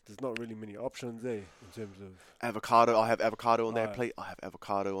 It's like there's not really many options, eh? In terms of Avocado. I have avocado on that Right. plate. I have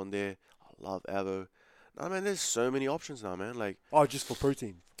avocado on there. I love avo. No, man. There's so many options now, man. Like just for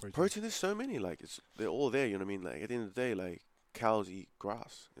protein. protein, there's so many. Like they're all there. You know what I mean? Like at the end of the day, like cows eat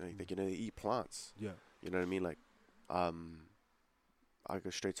grass. They eat plants. Yeah. You know what I mean? Like, I go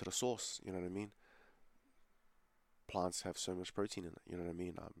straight to the source. You know what I mean? Plants have so much protein in it. You know what I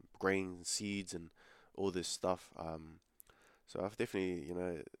mean? Grains, seeds, and all this stuff. So I've definitely,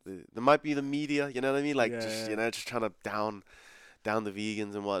 there might be the media. You know what I mean? Like, just Yeah. just trying to down the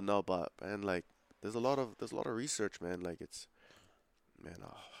vegans and whatnot. But man, like, there's a lot of research, man. Like, I just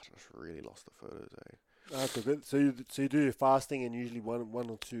really lost the photos. Okay, good. So you do your fasting and usually one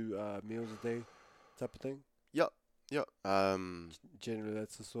or two meals a day, type of thing. Yep. Generally,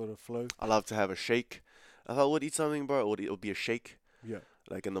 that's the sort of flow. I love to have a shake. If I would eat something, bro, it would be a shake. Yeah.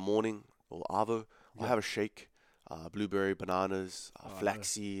 Like in the morning or avo, I'll Yeah. have a shake. Blueberry, bananas, Oh,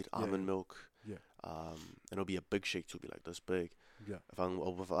 flaxseed, yeah. almond milk. Yeah. And it'll be a big shake too, be like this big. Yeah. If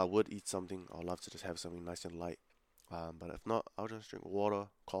I would eat something, I'd love to just have something nice and light. But if not, I'll just drink water,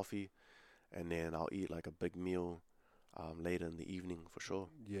 coffee, and then I'll eat like a big meal later in the evening for sure.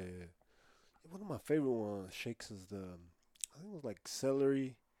 Yeah. Yeah. One of my favorite shakes is I think it was like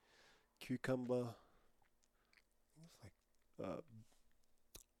celery, cucumber. It was like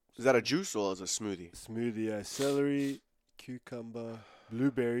Is that a juice or is it a smoothie? smoothie. Yeah. Celery, cucumber,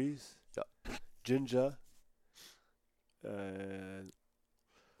 blueberries. Yeah. Ginger. And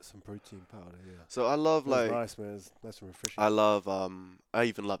some protein powder. Yeah. So I love That's like nice, man. It's nice and refreshing. I love I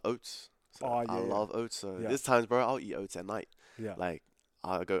even love oats. So Oh, I yeah, love oats. So Yeah. there's times, bro, I'll eat oats at night. Yeah. Like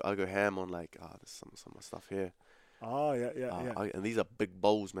I'll go ham on like there's some of my stuff here. Oh, yeah. And these are big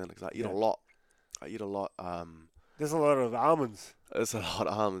bowls, man. Because I eat Yeah. a lot. There's a lot of almonds. There's a lot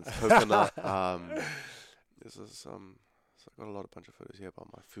of almonds, coconut. This is so I got a bunch of photos here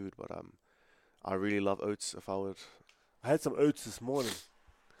about my food, but I really love oats. If I would I had some oats this morning.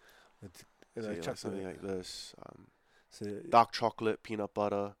 And I say like chucked something it. like this, So, dark chocolate, peanut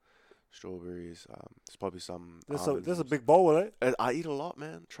butter, strawberries. There's probably some That's almonds. a big bowl, eh? And I eat a lot,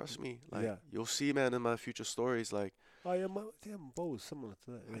 man. Trust me. Like Yeah. you'll see, man, in my future stories. Like Oh yeah, my damn bowl is similar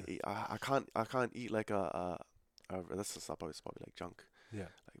to that. I, Yeah. eat, I can't eat like that's just probably it's probably like junk. Yeah.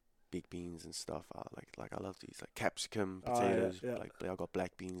 Baked beans and stuff. Like I love to eat like capsicum, Oh, yeah, potatoes. yeah. Like I got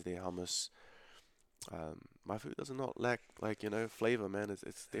black beans there, hummus. My food does not lack like flavor, man.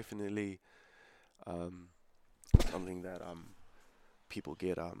 It's definitely something that people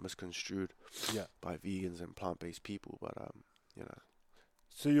get misconstrued Yeah. by vegans and plant-based people, but you know.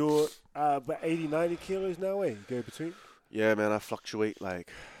 So you're about 80, 90 kilos now, eh? You go between? Yeah, man, I fluctuate like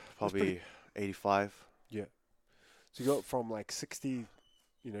probably pretty- 85. Yeah. So you got from like 60,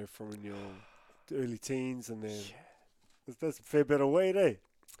 from in your early teens, and then that's a fair bit of weight, eh?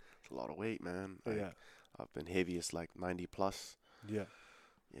 It's a lot of weight, man. Like, Yeah. I've been heaviest like 90 plus. Yeah.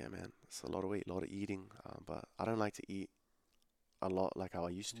 Yeah, man, it's a lot of weight, a lot of eating. But I don't like to eat a lot like how I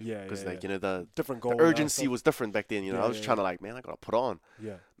used to. Yeah, Because yeah, like yeah. the Different goal. urgency was different back then. Yeah, I was yeah, trying to yeah. like, man, I gotta put on.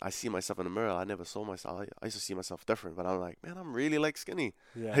 Yeah. I see myself in the mirror. I never saw myself. I used to see myself different, but I'm like, man, I'm really like skinny.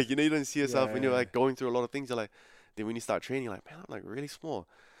 Yeah. Like, you don't see yourself Yeah, when you're yeah, like going through a lot of things. You're like, then when you start training, you're like, man, I'm like really small.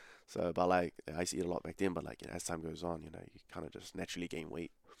 So, but like, I used to eat a lot back then, but like, as time goes on, you kind of just naturally gain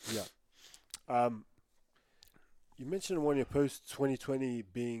weight. Yeah. You mentioned in one of your posts 2020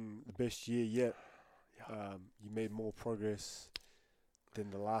 being the best year yet. Yeah. You made more progress than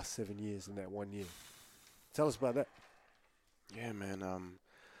the last 7 years in that 1 year. Tell us about that. Yeah, man.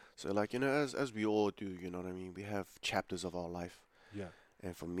 So like, as we all do, you know what I mean? We have chapters of our life. Yeah.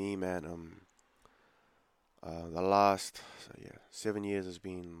 And for me, man, the last 7 years has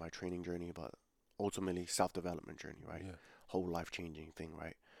been my training journey, but ultimately self-development journey, right? Yeah. Whole life-changing thing,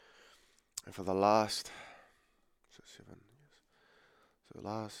 right? And for the last 7 years, so the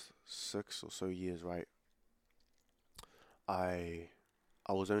last 6 or so years, right? I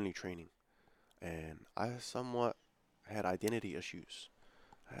was only training, and I somewhat had identity issues.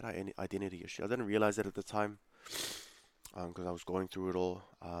 I didn't realize it at the time, because I was going through it all.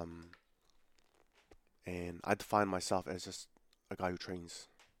 And I defined myself as just a guy who trains.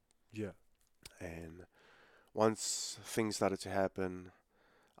 Yeah. And once things started to happen,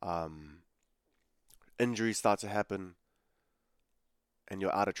 injuries start to happen, and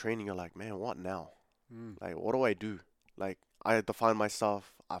you're out of training, you're like, man, what now? Like, what do I do? Like, I defined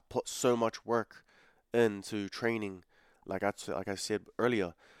myself. I put so much work into training. Like I said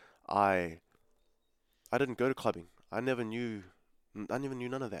earlier, I didn't go to clubbing. I never knew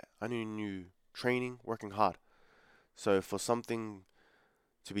none of that. I knew training, working hard. So for something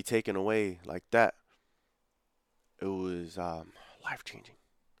to be taken away like that, it was life changing.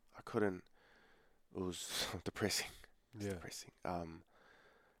 It was depressing. Yeah. Depressing.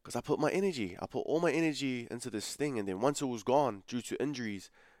 Because I put all my energy into this thing, and then once it was gone due to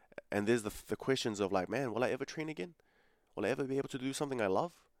injuries, and there's the questions of like, man, will I ever train again? Will I ever be able to do something I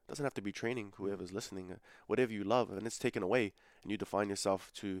love? It doesn't have to be training, whoever's listening. Whatever you love, and it's taken away, and you define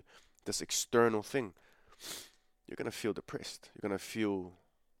yourself to this external thing, you're going to feel depressed. You're going to feel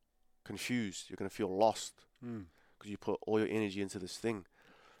confused. You're going to feel lost because you put all your energy into this thing.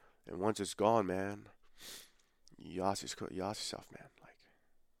 And once it's gone, man, you ask yourself, man, like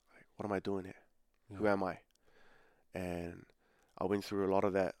what am I doing here? Yeah. Who am I? And I went through a lot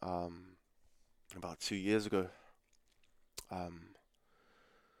of that about 2 years ago.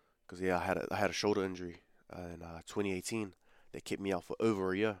 Because I had a shoulder injury in 2018 that kept me out for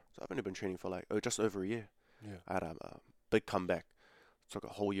over a year. So I've only been training for like just over a year. Yeah. I had a big comeback. Took a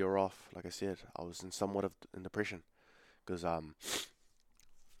whole year off. Like I said, I was in somewhat of in depression because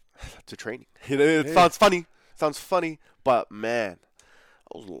to training. It sounds funny, but man,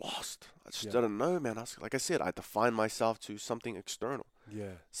 I was lost. I just didn't know, man. Like I said, I defined myself to something external.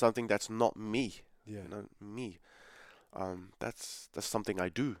 Yeah. Something that's not me. Yeah. Me. That's something I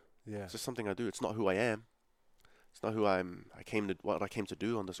do. Yeah. It's just something I do. It's not who I am. It's not who what I came to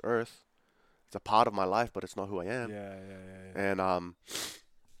do on this earth. It's a part of my life, but it's not who I am. Yeah.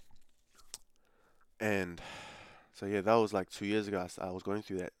 And so that was like 2 years ago. I was going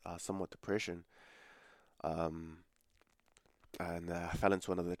through that somewhat depression. And I fell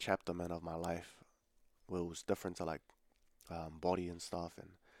into another chapter, man, of my life where it was different to like body and stuff,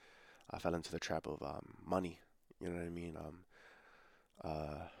 and I fell into the trap of money. You know what I mean?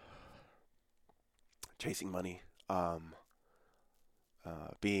 Chasing money,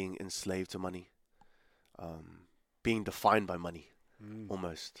 being enslaved to money, being defined by money,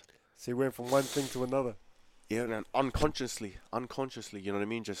 almost. So you went from one thing to another. Yeah, and unconsciously, you know what I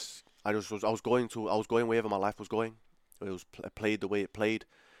mean? I was going wherever my life was going. It played the way it played,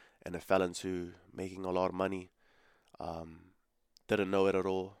 and I fell into making a lot of money. Didn't know it at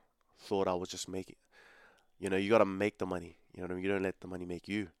all. thought I was just making. You got to make the money. You know what I mean? You don't let the money make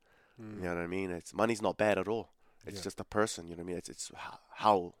you. You know what I mean? Money's not bad at all. It's just a person. You know what I mean? It's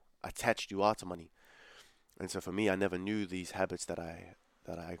how attached you are to money. And so for me, I never knew these habits that I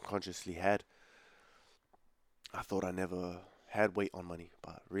consciously had. I thought I never had weight on money,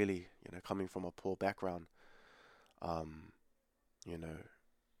 but really, coming from a poor background, you know,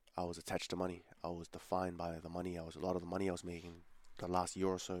 I was attached to money. I was defined by the money. A lot of the money I was making the last year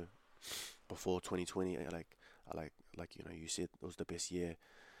or so before 2020. You said, it was the best year,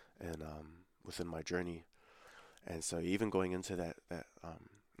 and within my journey. And so even going into that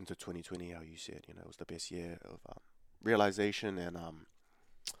into 2020, how you said, it was the best year of realization and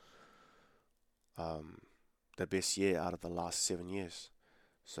the best year out of the last 7 years.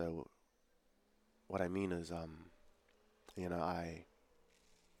 So what I mean is,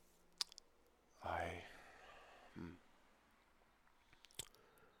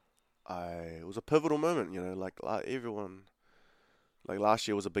 it was a pivotal moment, like everyone, like last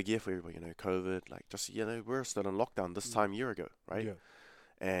year was a big year for everybody, COVID, like just, we're still in lockdown this time a year ago, right? Yeah.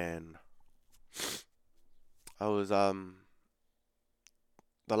 And I was, the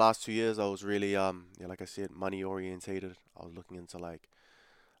last 2 years, I was really, like I said, money orientated. I was looking into like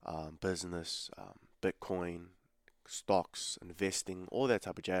business, Bitcoin, stocks, investing, all that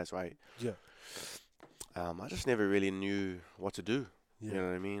type of jazz, right? Yeah. I just never really knew what to do. Yeah. You know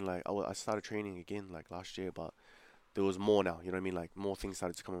what I mean? Like I started training again like last year, but there was more now. You know what I mean? Like more things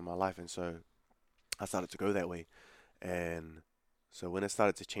started to come in my life, and so I started to go that way. And so when it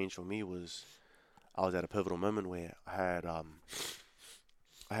started to change for me was I was at a pivotal moment where I had a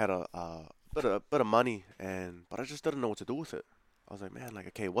bit of money, but I just didn't know what to do with it. I was like, man, like,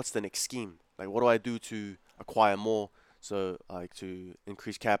 okay, what's the next scheme? Like, what do I do to acquire more? So, like, to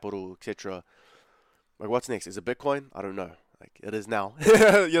increase capital, etc. Like, what's next? Is it Bitcoin? I don't know. Like, it is now.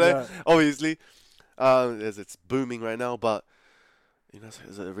 Yeah. Obviously, as it's booming right now. But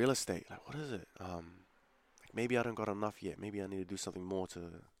is it real estate? Like, what is it? Like, maybe I don't got enough yet. Maybe I need to do something more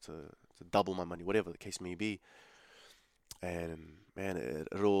to double my money, whatever the case may be. And man, it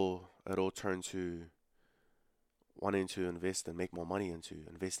all turned to wanting to invest and make more money into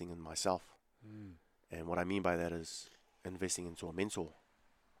investing in myself. And what I mean by that is investing into a mentor.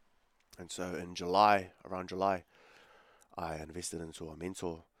 And so in around July, I invested into a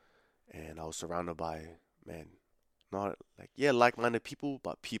mentor, and I was surrounded by, man, not like-minded people,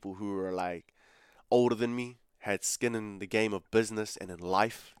 but people who were like older than me, had skin in the game of business and in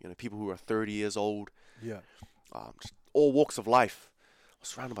life. People who are 30 years old. Yeah. Just all walks of life. I was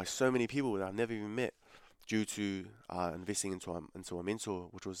surrounded by so many people that I've never even met due to investing into a mentor,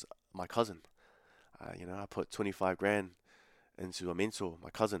 which was my cousin. I put 25 grand into a mentor, my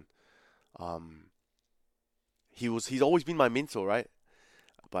cousin. He's always been my mentor, right?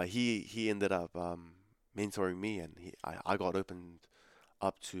 But he ended up mentoring me, and I got opened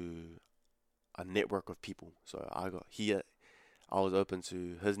up to a network of people. So I was open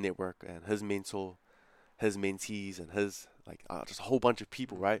to his network and his mentor, his mentees, and his just a whole bunch of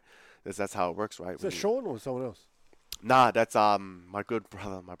people, right? That's how it works, right? Is that Sean or someone else? Nah, that's my good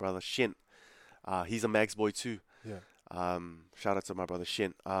brother, my brother Shin. He's a Mags boy too. Yeah. Shout out to my brother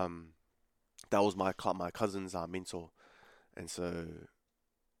Shin. That was my cousin's mentor, and so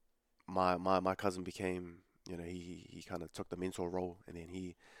my cousin became, he kind of took the mentor role, and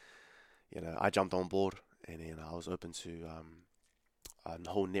then I jumped on board, and then I was open to a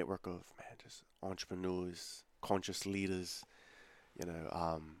whole network of, man, just entrepreneurs, conscious leaders,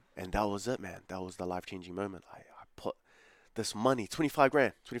 and that was it, man. That was the life-changing moment. I put this money, 25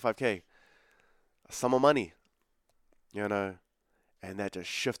 grand, 25K, a sum of money, and that just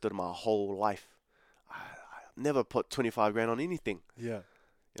shifted my whole life. I never put 25 grand on anything, Yeah.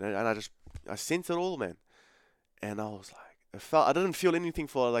 and I sent it all, man. And I was like, I didn't feel anything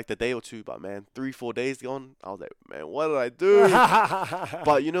for like the day or two, but man, 3-4 days gone, I was like, man, what did I do?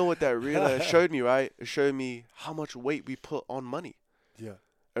 But you know what that really showed me, right? It showed me how much weight we put on money. Yeah.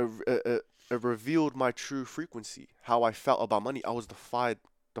 It revealed my true frequency, how I felt about money. I was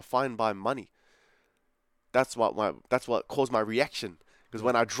defined by money. That's what caused my reaction. Because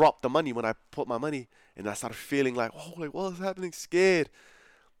when I dropped the money, when I put my money, and I started feeling like, oh, like what is happening? Scared.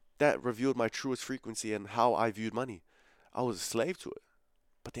 That revealed my truest frequency and how I viewed money. I was a slave to it.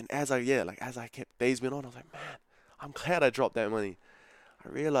 But then as I kept days went on, I was like, man, I'm glad I dropped that money. I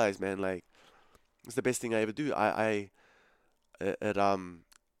realized, man, like it's the best thing I ever do.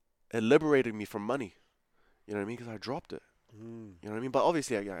 It liberated me from money. You know what I mean? Because I dropped it. You know what I mean? But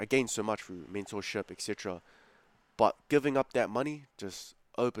obviously, I gained so much through mentorship, etc. But giving up that money just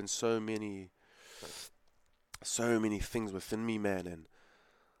opened so many things within me, man. And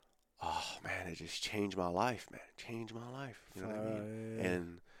oh man, it just changed my life, man. Changed my life. You know what I mean? Yeah.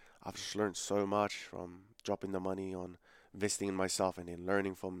 And I've just learned so much from dropping the money on investing in myself and then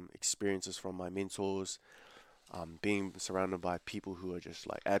learning from experiences from my mentors, being surrounded by people who are just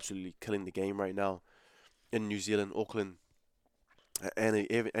like absolutely killing the game right now in New Zealand, Auckland, and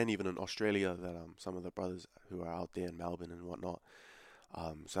even in Australia. That some of the brothers who are out there in Melbourne and whatnot.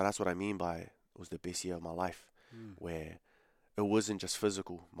 So that's what I mean by it was the best year of my life, where it wasn't just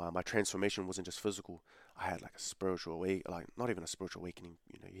physical. My transformation wasn't just physical. I had like a spiritual like not even a spiritual awakening.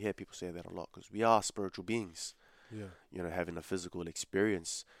 You know, you hear people say that a lot because we are spiritual beings. Yeah. You know, having a physical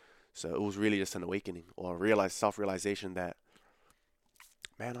experience. So it was really just an awakening or self-realization that,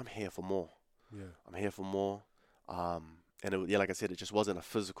 man, I'm here for more. Yeah. I'm here for more. And yeah, like I said, it just wasn't a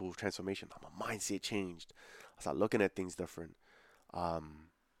physical transformation. My mindset changed. I started looking at things different. Yeah,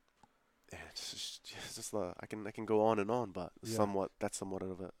 it's just I can go on and on, but Yeah. that's somewhat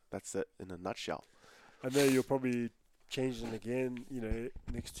of it. That's it in a nutshell. I know you'll probably change them again,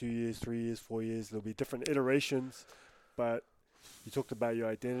 next 2 years, 3 years, 4 years, there'll be different iterations, but you talked about your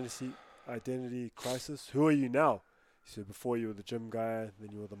identity crisis. Who are you now? So before you were the gym guy,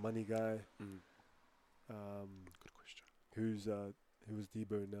 then you were the money guy. Good question. Who is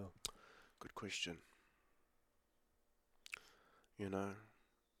Debo now? Good question. You know,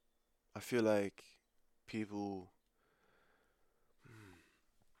 I feel like people,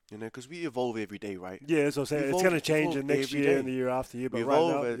 because we evolve every day, right? Yeah, that's what I'm saying. It's going to change in next year and the year after year, but We right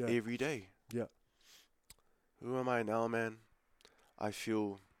evolve now, every day. Yeah. Who am I now, man? I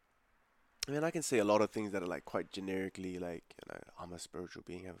can say a lot of things that are like quite generically, like, I'm a spiritual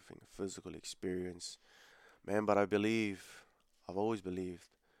being, having a physical experience, man. But I've always believed,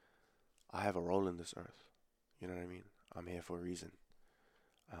 I have a role in this earth. You know what I mean? I'm here for a reason.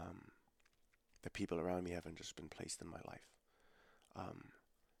 The people around me haven't just been placed in my life.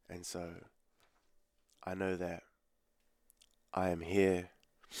 And so I know that I am here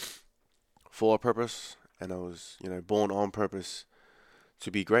for a purpose, and I was, born on purpose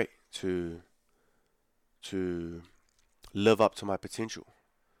to be great, to live up to my potential,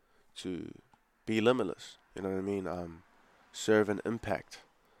 to be limitless. You know what I mean? Serve an impact.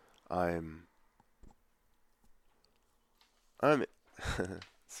 I'm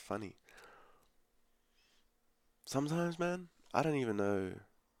it's funny. Sometimes, man, I don't even know.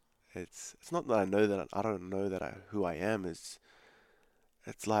 It's not that I know that I don't know that who I am. It's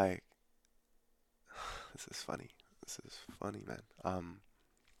like this is funny. This is funny, man.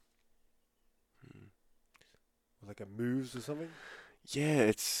 Like a moves or something? Yeah,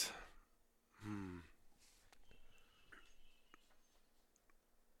 it's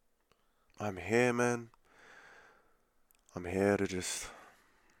I'm here, man. I'm here to just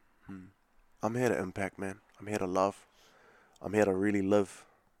I'm here to impact, man. I'm here to love. I'm here to really live.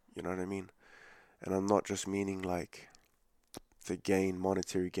 You know what I mean? And I'm not just meaning like to gain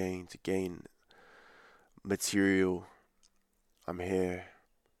monetary gain, to gain material. I'm here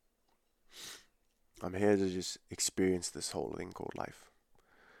to just experience this whole thing called life.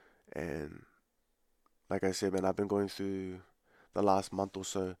 And like I said, man, I've been going through the last month or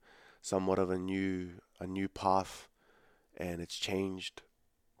so somewhat of a new path, and it's changed.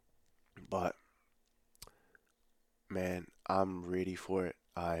 But man, I'm ready for it.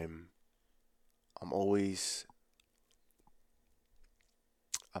 I'm always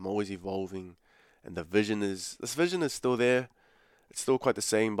evolving, and this vision is still there. It's still quite the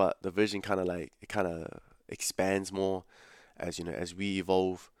same, but the vision kind of expands more as we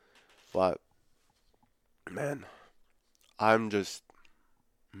evolve. But man, I'm just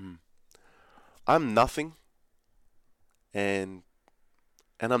I'm nothing, and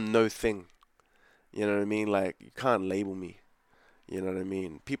I'm no thing. You know what I mean? Like, you can't label me. You know what I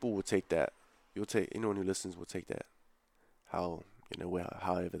mean? People will take that. Anyone who listens will take that however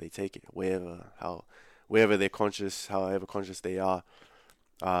they take it, wherever they're conscious, however conscious they are.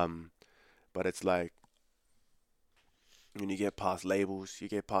 But it's like, when you get past labels, you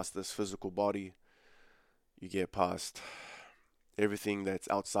get past this physical body, you get past everything that's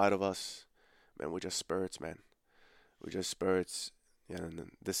outside of us, man, we're just spirits, man. We're just spirits,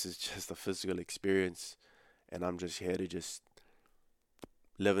 and this is just a physical experience, and I'm just here to just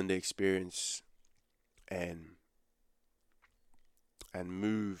live in the experience and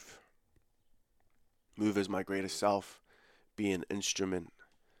move as my greatest self, be an instrument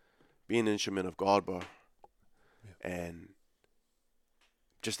of God, bro. Yeah. And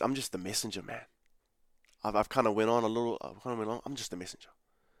I'm just the messenger, man. I've kind of went on a little. I'm just a messenger.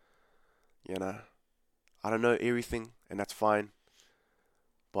 I don't know everything, and that's fine.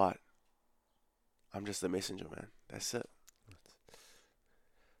 But I'm just a messenger, man. That's it.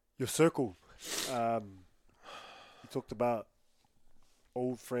 Your circle. You talked about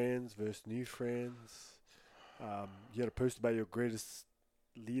old friends versus new friends. You had a post about your greatest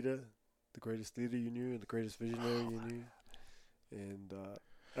leader, the greatest leader you knew, and the greatest visionary you knew. And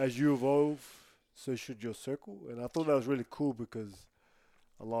as you evolve, so should your circle. And I thought that was really cool because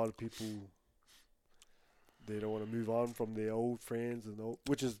a lot of people, they don't want to move on from their old friends,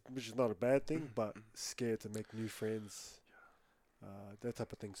 which is not a bad thing, but scared to make new friends, that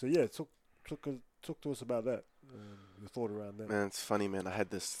type of thing. So yeah, talk to us about that, your thought around that. Man, it's funny, man. I had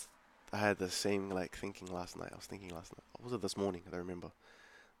the same like thinking last night. What was it this morning? I don't remember.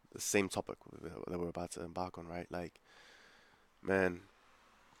 The same topic that we're about to embark on, right? Like, man,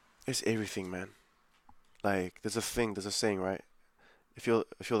 it's everything, man. Like, there's a saying, right? If you're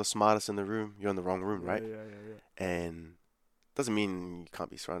the smartest in the room, you're in the wrong room, right? Yeah. And doesn't mean you can't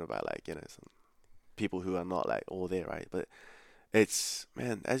be surrounded by like, you know, some people who are not like all there, right? But it's,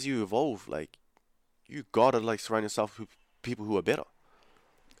 man, as you evolve, like, you gotta like surround yourself with people who are better.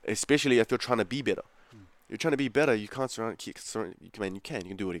 Especially if you're trying to be better. You're trying to be better, you can't you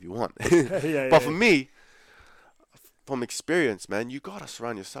can do whatever you want. But for me, from experience, man, you gotta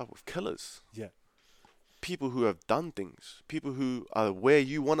surround yourself with killers. Yeah. People who have done things, people who are where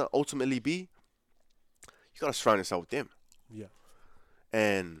you wanna ultimately be. You gotta surround yourself with them. Yeah.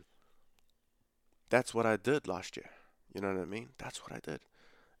 And that's what I did last year. You know what I mean? That's what I did.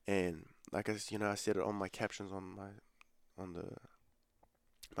 And like I said it on my captions on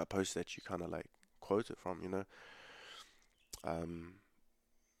my post that you kind of like quoted from, you know.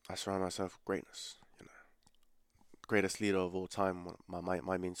 I surround myself with greatness, you know. Greatest leader of all time,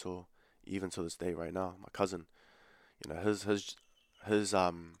 my mentor, even to this day right now, my cousin. You know,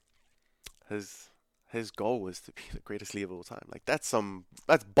 his goal was to be the greatest leader of all time. Like that's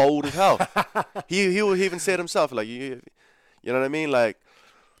bold as hell. he even said himself, like you know what I mean? Like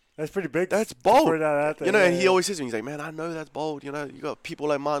that's pretty big. That's bold. You know, and he always says to me, he's like, man, I know that's bold. You know, you got people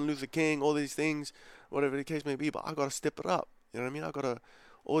like Martin Luther King, all these things, whatever the case may be, but I got to step it up. You know what I mean? I got to,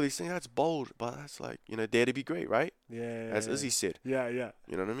 all these things, that's bold, but that's like, you know, dare to be great, right? Yeah. As Izzy said. Yeah. You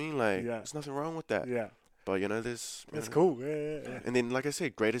know what I mean? Like, there's nothing wrong with that. Yeah. But, you know, there's... That's cool. Yeah. And then, like I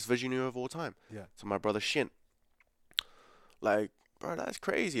said, greatest visionary of all time. Yeah. So my brother Shin. Like, bro, that's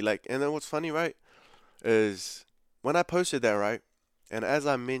crazy. Like, and then what's funny, right, is when I posted that, right, and as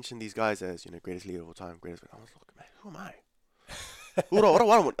I mentioned these guys as, you know, greatest leader of all time, I was like, man, who am I? What do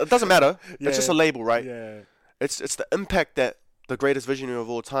I want? It doesn't matter. It's just a label, right? Yeah. It's the impact that the greatest visionary of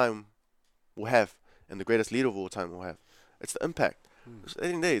all time will have and the greatest leader of all time will have. It's the impact. At the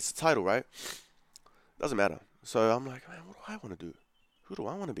end of the day, it's the title, right? Doesn't matter. So I'm like, man, what do I want to do? Who do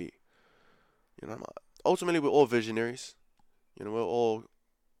I want to be? You know, ultimately, we're all visionaries. You know, we're all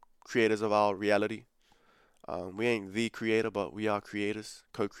creators of our reality. We ain't the creator, but we are creators,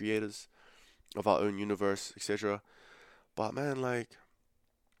 co-creators of our own universe, etc. But man, like,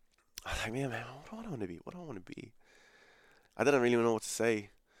 I was like, man, what do I want to be? What do I want to be? I didn't really know what to say,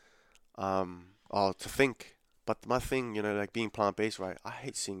 or to think. But my thing, you know, like being plant-based, right? I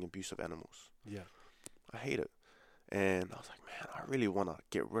hate seeing abuse of animals. Yeah. I hate it. And I was like, man, I really want to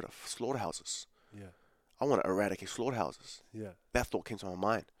get rid of slaughterhouses. Yeah. I want to eradicate slaughterhouses. Yeah. That thought came to my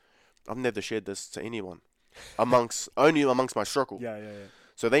mind. I've never shared this to anyone. Only amongst my circle. Yeah.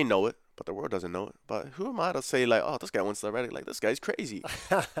 So they know it, but the world doesn't know it. But who am I to say, like, oh, this guy wants to eradicate, like, this guy's crazy.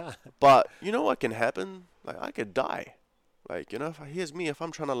 But you know what can happen? Like, I could die. Like, you know, if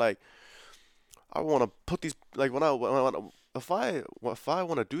I'm trying to, like, I want to put these, like, if I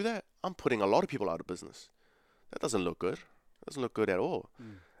want to do that, I'm putting a lot of people out of business. That doesn't look good. It doesn't look good at all.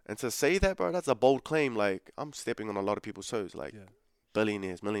 And to say that, bro, that's a bold claim. Like, I'm stepping on a lot of people's toes, like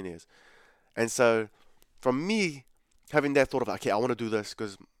billionaires, millionaires. And so, from me having that thought of, okay, I want to do this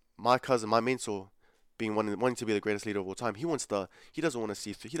because my cousin, my mentor, wanting to be the greatest leader of all time, he doesn't want to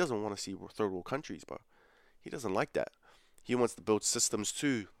see third world countries, bro. He doesn't like that. He wants to build systems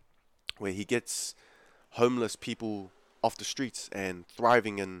too, where he gets homeless people off the streets and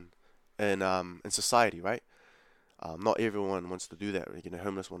thriving in society, right? Not everyone wants to do that. You know,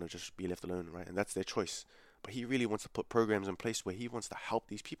 homeless want to just be left alone, right? And that's their choice. But he really wants to put programs in place where he wants to help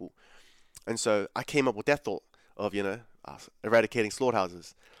these people. And so I came up with that thought of, you know, eradicating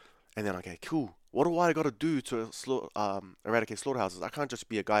slaughterhouses. And then, okay, cool. What do I got to do to eradicate slaughterhouses? I can't just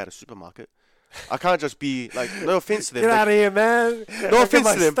be a guy at a supermarket. I can't just be, like, no offense to them. Get out of here, man. No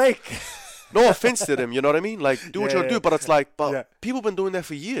offense to them. Steak. No offense to them, you know what I mean? Like, do what you got to do. But it's like, people been doing that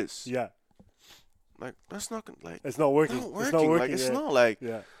for years. Yeah. Like, that's not, like... It's not working. It's not working. Like, it's not, like...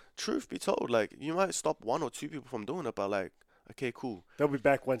 Yeah. Truth be told, like, you might stop one or two people from doing it, but, like, okay, cool. They'll be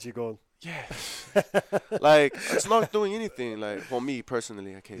back once you're gone. Yeah. Like, it's not doing anything. Like, for me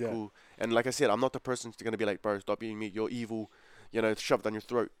personally, okay, Yeah. cool. And like I said, I'm not the person that's gonna be like, bro, stop being me. You're evil. You know, shove it down your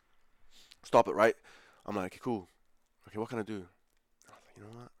throat. Stop it, right? I'm like, okay, cool. Okay, what can I do? I was like, you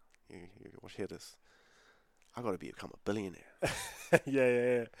know what? Watch, hear this. I gotta become a billionaire.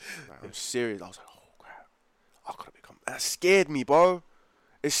 Yeah. Like, I'm serious. I was like, oh crap, I gotta become. And it scared me, bro.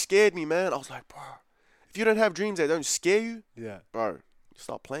 It scared me, man. I was like, bro, if you don't have dreams that don't scare you, Yeah. bro,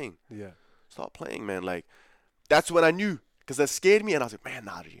 stop playing. Yeah. Stop playing, man. Like, that's when I knew, because that scared me, and I was like, man,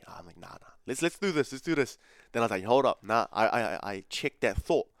 nah, G. I'm like, nah. Let's do this. Let's do this. Then I was like, hold up, nah. I checked that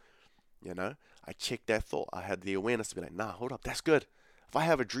thought. You know, I checked that thought. I had the awareness to be like, nah, hold up, that's good. If I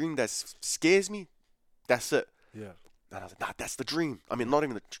have a dream that scares me, that's it. Yeah. And I was like, nah, that's the dream. I mean, not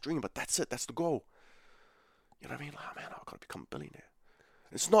even the dream, but that's it. That's the goal. You know what I mean? Like, oh, man, I've got to become a billionaire.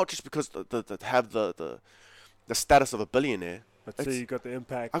 It's not just because to have the status of a billionaire. But say you got the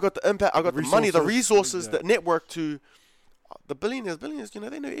impact. I got the impact. I got the money, the resources, yeah. the network to the billionaires. Billionaires, you know,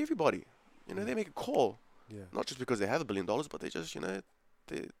 they know everybody. You know, they make a call. Yeah. Not just because they have $1 billion, but they just, you know,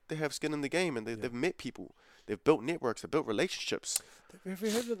 they have skin in the game, and Yeah. they've met people. They've built networks. They've built relationships. Have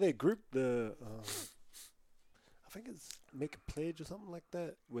you heard of their group? I think it's Make a Pledge or something like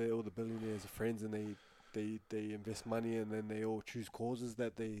that, where all the billionaires are friends and they invest money and then they all choose causes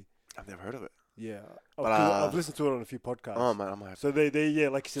that they. I've never heard of it. Yeah, But, I've listened to it on a few podcasts. Oh man, I might have So they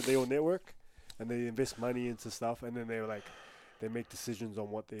like you said, they all network and they invest money into stuff, and then they make decisions on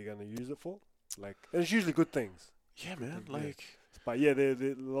what they're gonna use it for. Like, and it's usually good things. Yeah, man. Yeah. Like, But yeah, a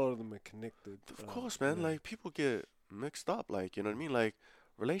lot of them are connected. of course, man. yeah. Like, people get mixed up. Like, you know what I mean? Like,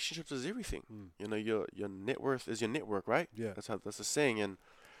 relationships is everything. Mm. You know, your net worth is your network, right? Yeah. That's a saying, and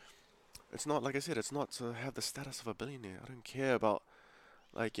it's not, like I said, it's not to have the status of a billionaire. I don't care about,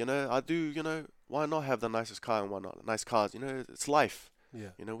 like, you know, I do. You know, why not have the nicest car and why not nice cars? You know, it's life. Yeah.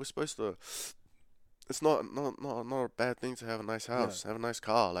 You know, we're supposed to. It's not a bad thing to have a nice house, have a nice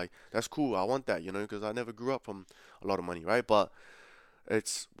car. Like, that's cool. I want that, you know, because I never grew up from a lot of money, right? But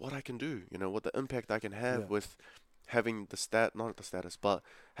it's what I can do, you know, what the impact I can have Yeah. with having not the status, but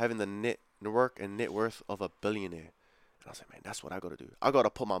having the network and net worth of a billionaire. And I was like, man, that's what I got to do. I got to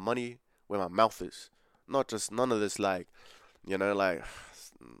put my money where my mouth is. Not just none of this, like, you know, like,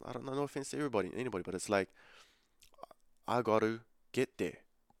 I don't know, no offense to anybody, but it's like, I got to get there.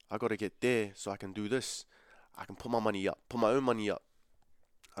 I got to get there so I can do this. I can put my money up, put my own money up.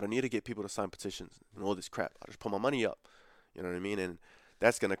 I don't need to get people to sign petitions and all this crap. I just put my money up. You know what I mean? And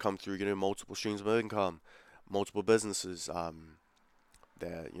that's going to come through, you know, multiple streams of income, multiple businesses,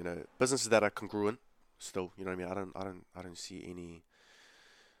 that, you know, businesses that are congruent still, you know what I mean? I don't see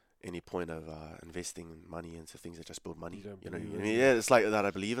any point of investing money into things that just build money. You don't You know, believe I in mean, it. yeah, it's like that. I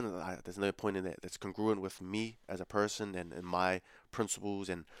believe in it. There's no point in that. That's congruent with me as a person and my principles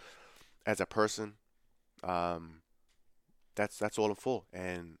and as a person. That's all I'm for,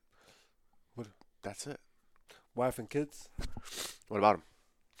 and that's it. Wife and kids, What about them?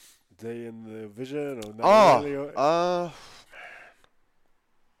 they in the vision or not really? Oh,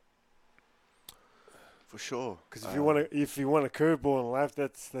 for sure. Because if you want a curveball in life,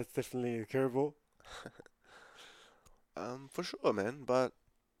 that's definitely a curveball. For sure, man. But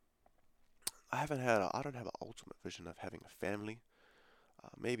I don't have an ultimate vision of having a family.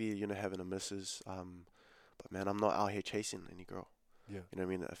 Maybe, you know, having a missus. But man, I'm not out here chasing any girl. Yeah. You know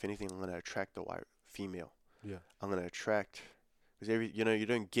what I mean? If anything, I'm gonna attract the white female. Yeah. I'm gonna attract, because you know, you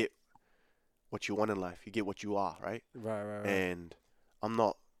don't get what you want in life. You get what you are, right? Right. And I'm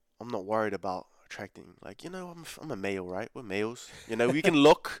not worried about attracting, like, you know, I'm a male, right? We're males. You know, we can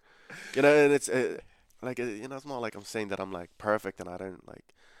look, you know, and it's like, you know, it's not like I'm saying that I'm like perfect and I don't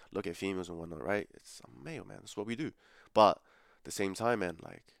like look at females and whatnot, right? I'm a male, man. That's what we do. But at the same time, man,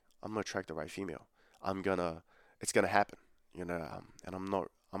 like, I'm gonna attract the right female. It's gonna happen, you know. And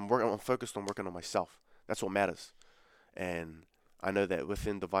I'm focused on working on myself. That's what matters. And I know that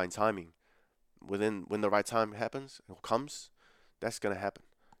within divine timing, when the right time happens or comes, that's gonna happen.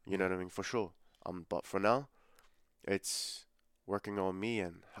 You know what I mean? For sure. But for now, it's working on me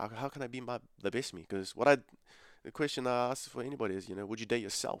and how can I be the best me? Because the question I ask for anybody is, you know, would you date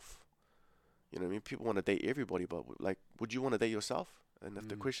yourself? You know what I mean? People want to date everybody, but like, would you want to date yourself? And if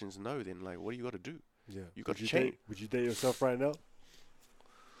the question is no, then like, what do you got to do? Yeah. You got to change. Would you date yourself right now?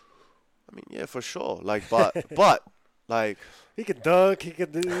 I mean, yeah, for sure. Like, but like, He can dunk. He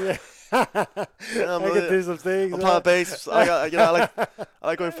can do. Yeah. yeah, I can do some things. I'm playing bass. You know, I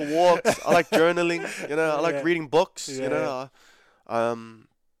like going for walks. I like journaling. You know, I like Yeah. reading books. Yeah, You know,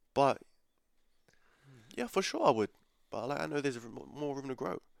 but yeah, for sure I would. But like, I know there's more room to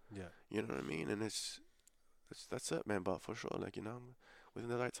grow. Yeah. You know what I mean? And that's it, man. But for sure, like, you know, when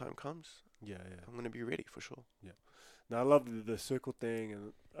the right time comes, Yeah. I'm gonna be ready for sure. Now I love the circle thing,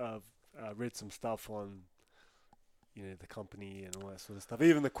 and I've read some stuff on, the company and all that sort of stuff.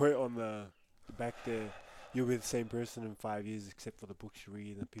 Even the quote on the back there, you'll be the same person in 5 years except for the books you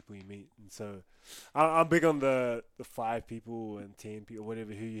read and the people you meet. And so I'm big on the 5 people and 10 people,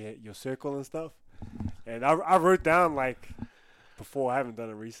 whatever, who you your circle and stuff. And I wrote down, like, before, I haven't done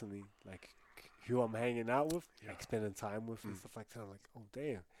it recently, like, who I'm hanging out with, like spending time with and stuff like that. I'm like, oh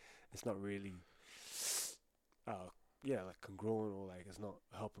damn, it's not really like congruent, or like it's not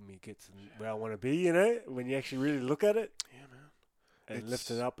helping me get to where I want to be, when you actually really look at it. Yeah, man. And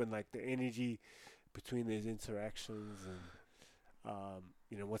lift it up, and like the energy between these interactions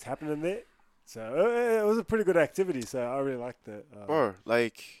and what's happening there. So it was a pretty good activity, so I really liked it. Or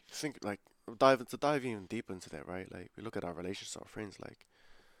dive even deeper into that, right? Like, we look at our relationships, our friends, like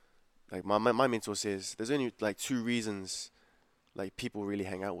my mentor says there's only like 2 reasons like people really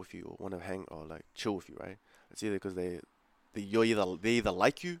hang out with you or want to hang or like chill with you, right? It's either because they either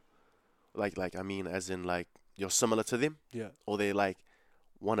like you, like I mean as in like you're similar to them, or they like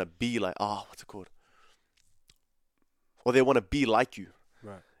want to be like, what's it called? Or they want to be like you,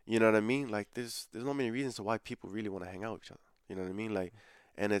 right? You know what I mean? Like there's not many reasons to why people really want to hang out with each other. You know what I mean? Like,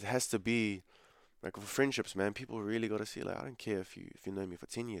 and it has to be like for friendships, man. People really got to see, like, I don't care if you know me for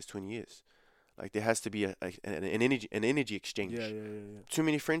 10 years, 20 years. Like, there has to be an energy exchange. Yeah. Too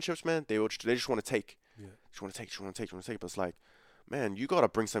many friendships, man. They just want to take. Yeah. Just want to take. But it's like, man, you gotta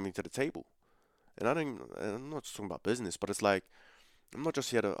bring something to the table. And I'm not just talking about business, but it's like, I'm not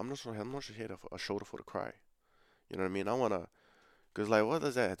just here to a shoulder for the cry. You know what I mean? I wanna, cause like, what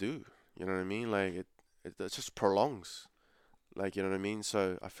does that do? You know what I mean? Like, it just prolongs. Like, you know what I mean?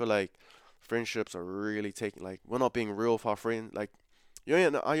 So I feel like friendships are really taking, like, we're not being real with our friends. Like, you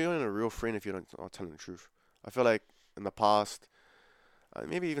ain't a real friend if you're not telling the truth. I feel like in the past,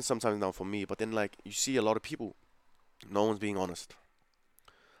 maybe even sometimes now for me, but then like you see a lot of people, no one's being honest.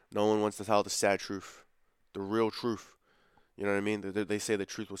 No one wants to tell the sad truth, the real truth. You know what I mean? They say the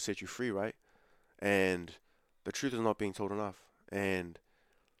truth will set you free, right? And the truth is not being told enough. And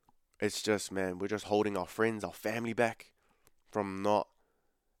it's just, man, we're just holding our friends, our family back from not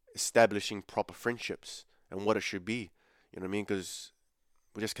establishing proper friendships and what it should be. You know what I mean? Because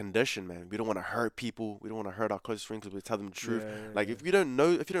we're just conditioned, man. We don't want to hurt people. We don't want to hurt our close friends because we tell them the truth. If you don't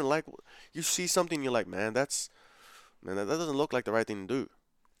know, if you don't like, you see something, you're like, man, that doesn't look like the right thing to do.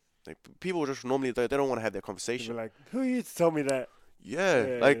 Like, people just normally, they don't want to have that conversation. You're like, who are you to tell me that?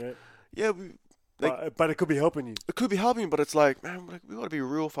 But it could be helping you. It could be helping, but it's like, man, we got to be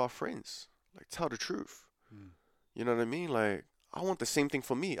real with our friends. Like, tell the truth. You know what I mean? Like, I want the same thing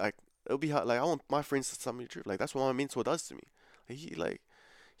for me. Like, it'll be hard. Like, I want my friends to tell me the truth. Like, that's what my mentor does to me.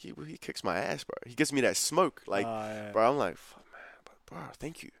 He kicks my ass, bro. He gives me that smoke. Like, bro, I'm like, fuck, man, bro,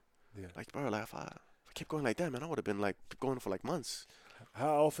 thank you. Yeah. Like, bro, like, if I kept going like that, man, I would have been like going for like months.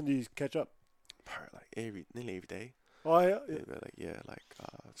 How often do you catch up? Bro, like nearly every day. Oh yeah.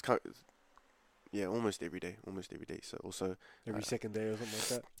 It's kind of, almost every day. So also every second day or something like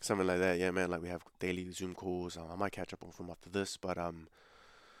that. Something like that, yeah, man. Like, we have daily Zoom calls. I might catch up on them after this, but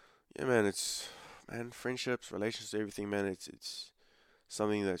yeah, man. Friendships, relationships, everything, man. It's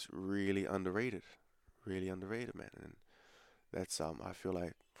something that's really underrated, man. And that's I feel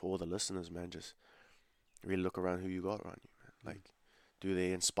like for all the listeners, man, just really look around who you got around you, man. Like, do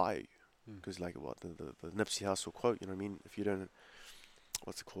they inspire you? Because like what the Nipsey Hussle quote, you know what I mean? If you don't,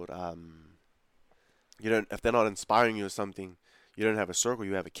 what's it called? If they're not inspiring you or something, you don't have a circle,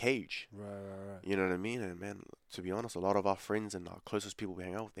 you have a cage. Right. You know what I mean? And man, to be honest, a lot of our friends and our closest people we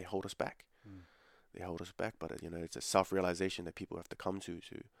hang out with, they hold us back. They hold us back, but it's a self-realization that people have to come to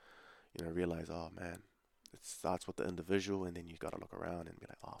realize, oh man, it starts with the individual, and then you gotta look around and be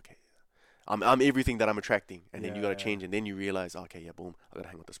like, oh, okay, I'm everything that I'm attracting, and then you gotta change, and then you realize, okay, yeah, boom, I gotta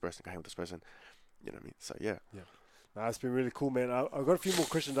hang with this person, you know what I mean? So yeah. Nah, it's been really cool, man. I've got a few more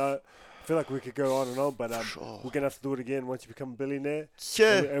questions. I feel like we could go on and on, but sure. We're gonna have to do it again once you become a billionaire.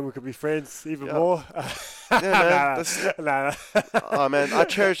 Yeah. And we could be friends even more. Yeah, man. Oh man, I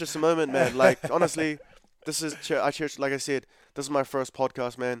cherish this moment, man. Like, honestly, I cherish. Like I said, this is my first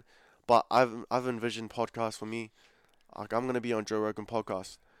podcast, man. But I've envisioned podcasts for me. Like, I'm gonna be on Joe Rogan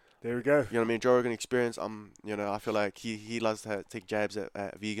podcast. There we go. You know what I mean? Joe Rogan Experience. I feel like he loves to take jabs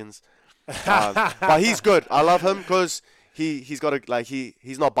at vegans. But he's good. I love him because he's got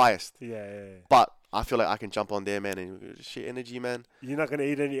he's not biased. Yeah. But I feel like I can jump on there, man, and share energy, man. You're not gonna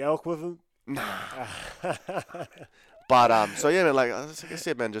eat any elk with him? Nah. But so yeah, man. Like I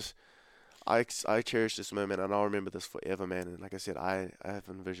said, man, just I cherish this moment, and I'll remember this forever, man. And like I said, I have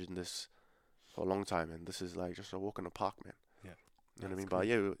envisioned this for a long time, and this is like just a walk in the park, man. Yeah. You know what I That's mean? cool. But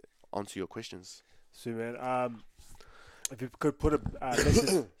yeah, answer your questions. So, man, if you could put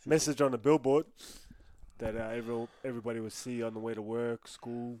a message on a billboard that everybody would see on the way to work,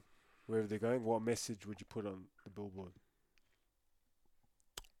 school, wherever they're going, what message would you put on the billboard?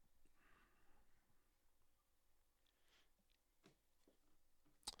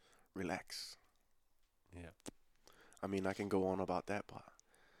 Relax. Yeah. I mean, I can go on about that, but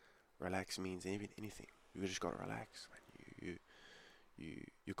relax means anything. You just gotta relax. Man.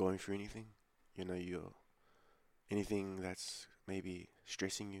 You're going through anything. You know, you're anything that's maybe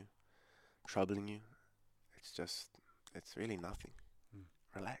stressing you, troubling you. It's really nothing. Mm.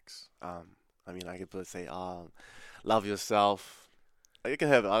 Relax. I mean, I could say, love yourself. You can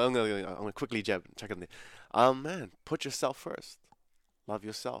have. I'm gonna quickly check on there. Man, put yourself first. Love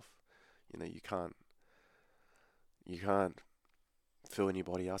yourself. You know, you can't fill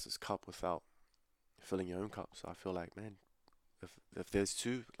anybody else's cup without filling your own cup. So I feel like, man, if there's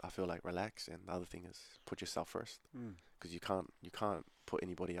two, I feel like relax, and the other thing is put yourself first, Mm. because you can't put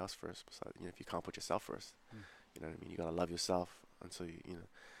anybody else first. Besides, if you can't put yourself first, Mm. you know what I mean. You gotta love yourself, and so you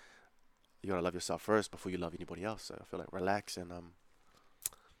gotta love yourself first before you love anybody else. So I feel like relax and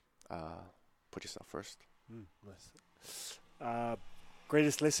put yourself first. Mm. Nice.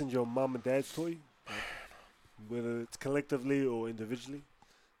 Greatest lesson your mum and dad taught you, whether it's collectively or individually.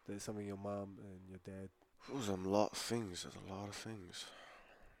 There's something your mum and your dad. There's a lot of things. There's a lot of things.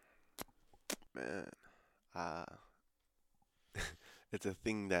 Man, it's a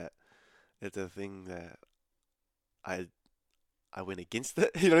thing that I went against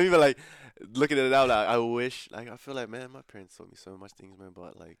it. You know what I mean? But like looking at it now, like I feel like, man, my parents taught me so much things, man.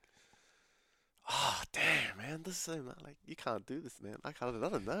 But like, damn, man, this is so like you can't do this, man. I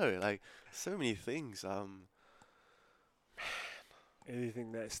don't know, like so many things.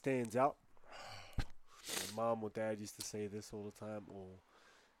 Anything that stands out? Your mom or dad used to say this all the time, or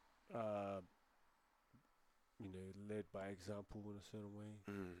led by example in a certain way.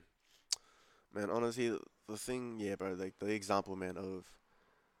 Man, honestly, the thing, yeah, bro, like the example, man, of,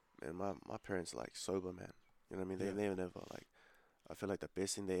 man, my parents like sober, man. You know what I mean? They never like. I feel like the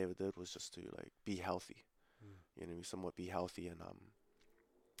best thing they ever did was just to like be healthy. You know what I mean? Somewhat be healthy and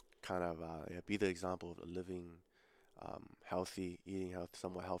kind of be the example of living healthy, eating healthy,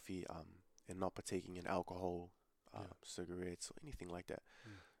 somewhat healthy, and not partaking in alcohol, cigarettes or anything like that.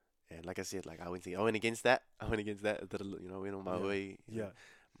 And like I said, like I went against that. I went went on my way. You know,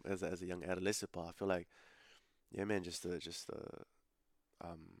 as a young adolescent, but I feel like, yeah, man, just the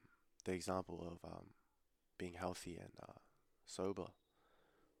example of being healthy and sober.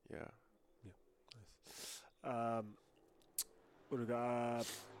 Yeah. Nice. What do we got?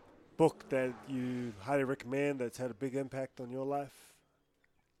 Book that you highly recommend that's had a big impact on your life?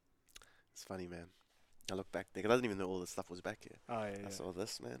 It's funny, man. I look back there, 'cause I didn't even know all this stuff was back here. Oh, yeah. I saw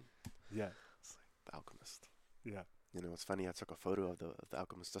this, man. Yeah. It's like The Alchemist. Yeah. You know, it's funny. I took a photo of the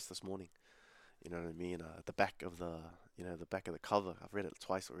Alchemist just this morning. You know what I mean? The back of the back of the cover. I've read it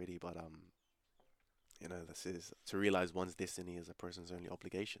twice already, but this is to realize one's destiny is a person's only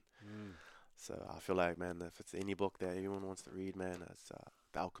obligation. So I feel like, man, if it's any book that everyone wants to read, man, it's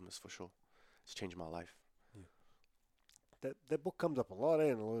The Alchemist for sure. It's changed my life. Yeah. That book comes up a lot,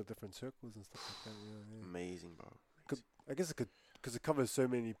 in a lot of different circles and stuff like that. Yeah. Amazing, bro. I guess it could, because it covers so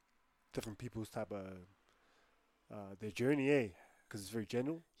many different people's type of their journey, because it's very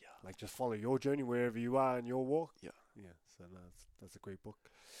general. Yeah. Like just follow your journey wherever you are in your walk. Yeah. Yeah. So no, that's a great book.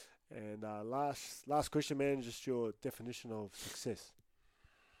 And last question, man, just your definition of success.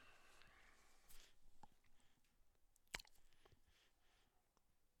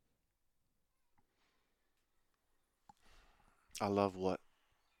 I love what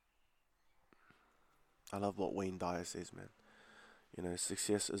Wayne Dyer says, man. You know,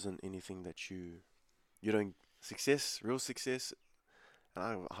 success isn't anything that you don't real success, and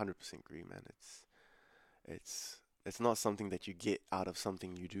I 100% agree, man. It's not something that you get out of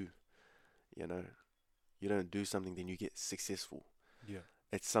something you do. You know, you don't do something then you get successful. Yeah.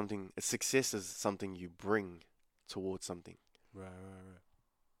 Success is something you bring towards something. Right.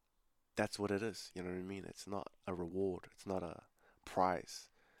 That's what it is. You know what I mean? It's not a reward. It's not a prize.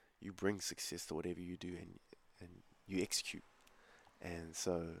 You bring success to whatever you do, and you execute. And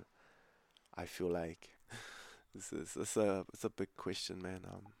so, I feel like it's a big question, man.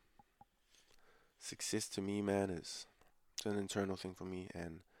 Success to me, man, it's an internal thing for me,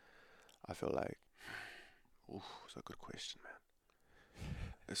 and I feel like, it's a good question, man.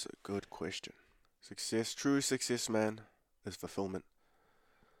 It's a good question. True success, man, is fulfillment.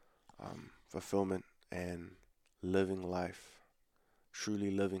 Fulfillment and living life,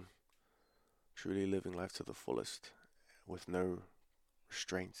 truly living life to the fullest, with no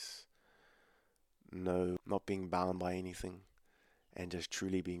restraints, no, not being bound by anything, and just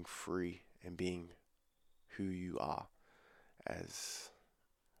truly being free and being who you are as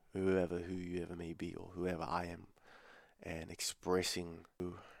who you ever may be, or whoever I am, and expressing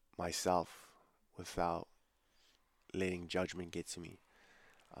myself without letting judgment get to me.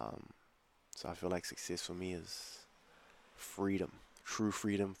 So I feel like success for me is freedom, true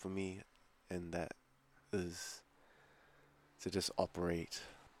freedom for me, and that is to just operate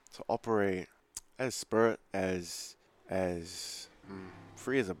as spirit, as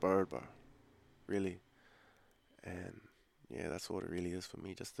free as a bird, bro, really. And yeah, that's what it really is for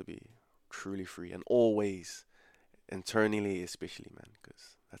me, just to be truly free, and always, internally especially, man,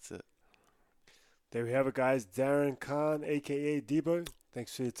 because that's it. There we have it, guys. Darren Khan, a.k.a. Debo.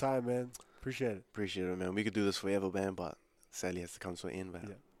 Thanks for your time, man. Appreciate it. Appreciate it, man. We could do this forever, man, but sadly it has to come to an end, man.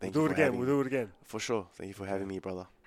 Yeah. Thank We'll you do it for again. having We'll me. do it again. For sure. Thank you for having me, brother.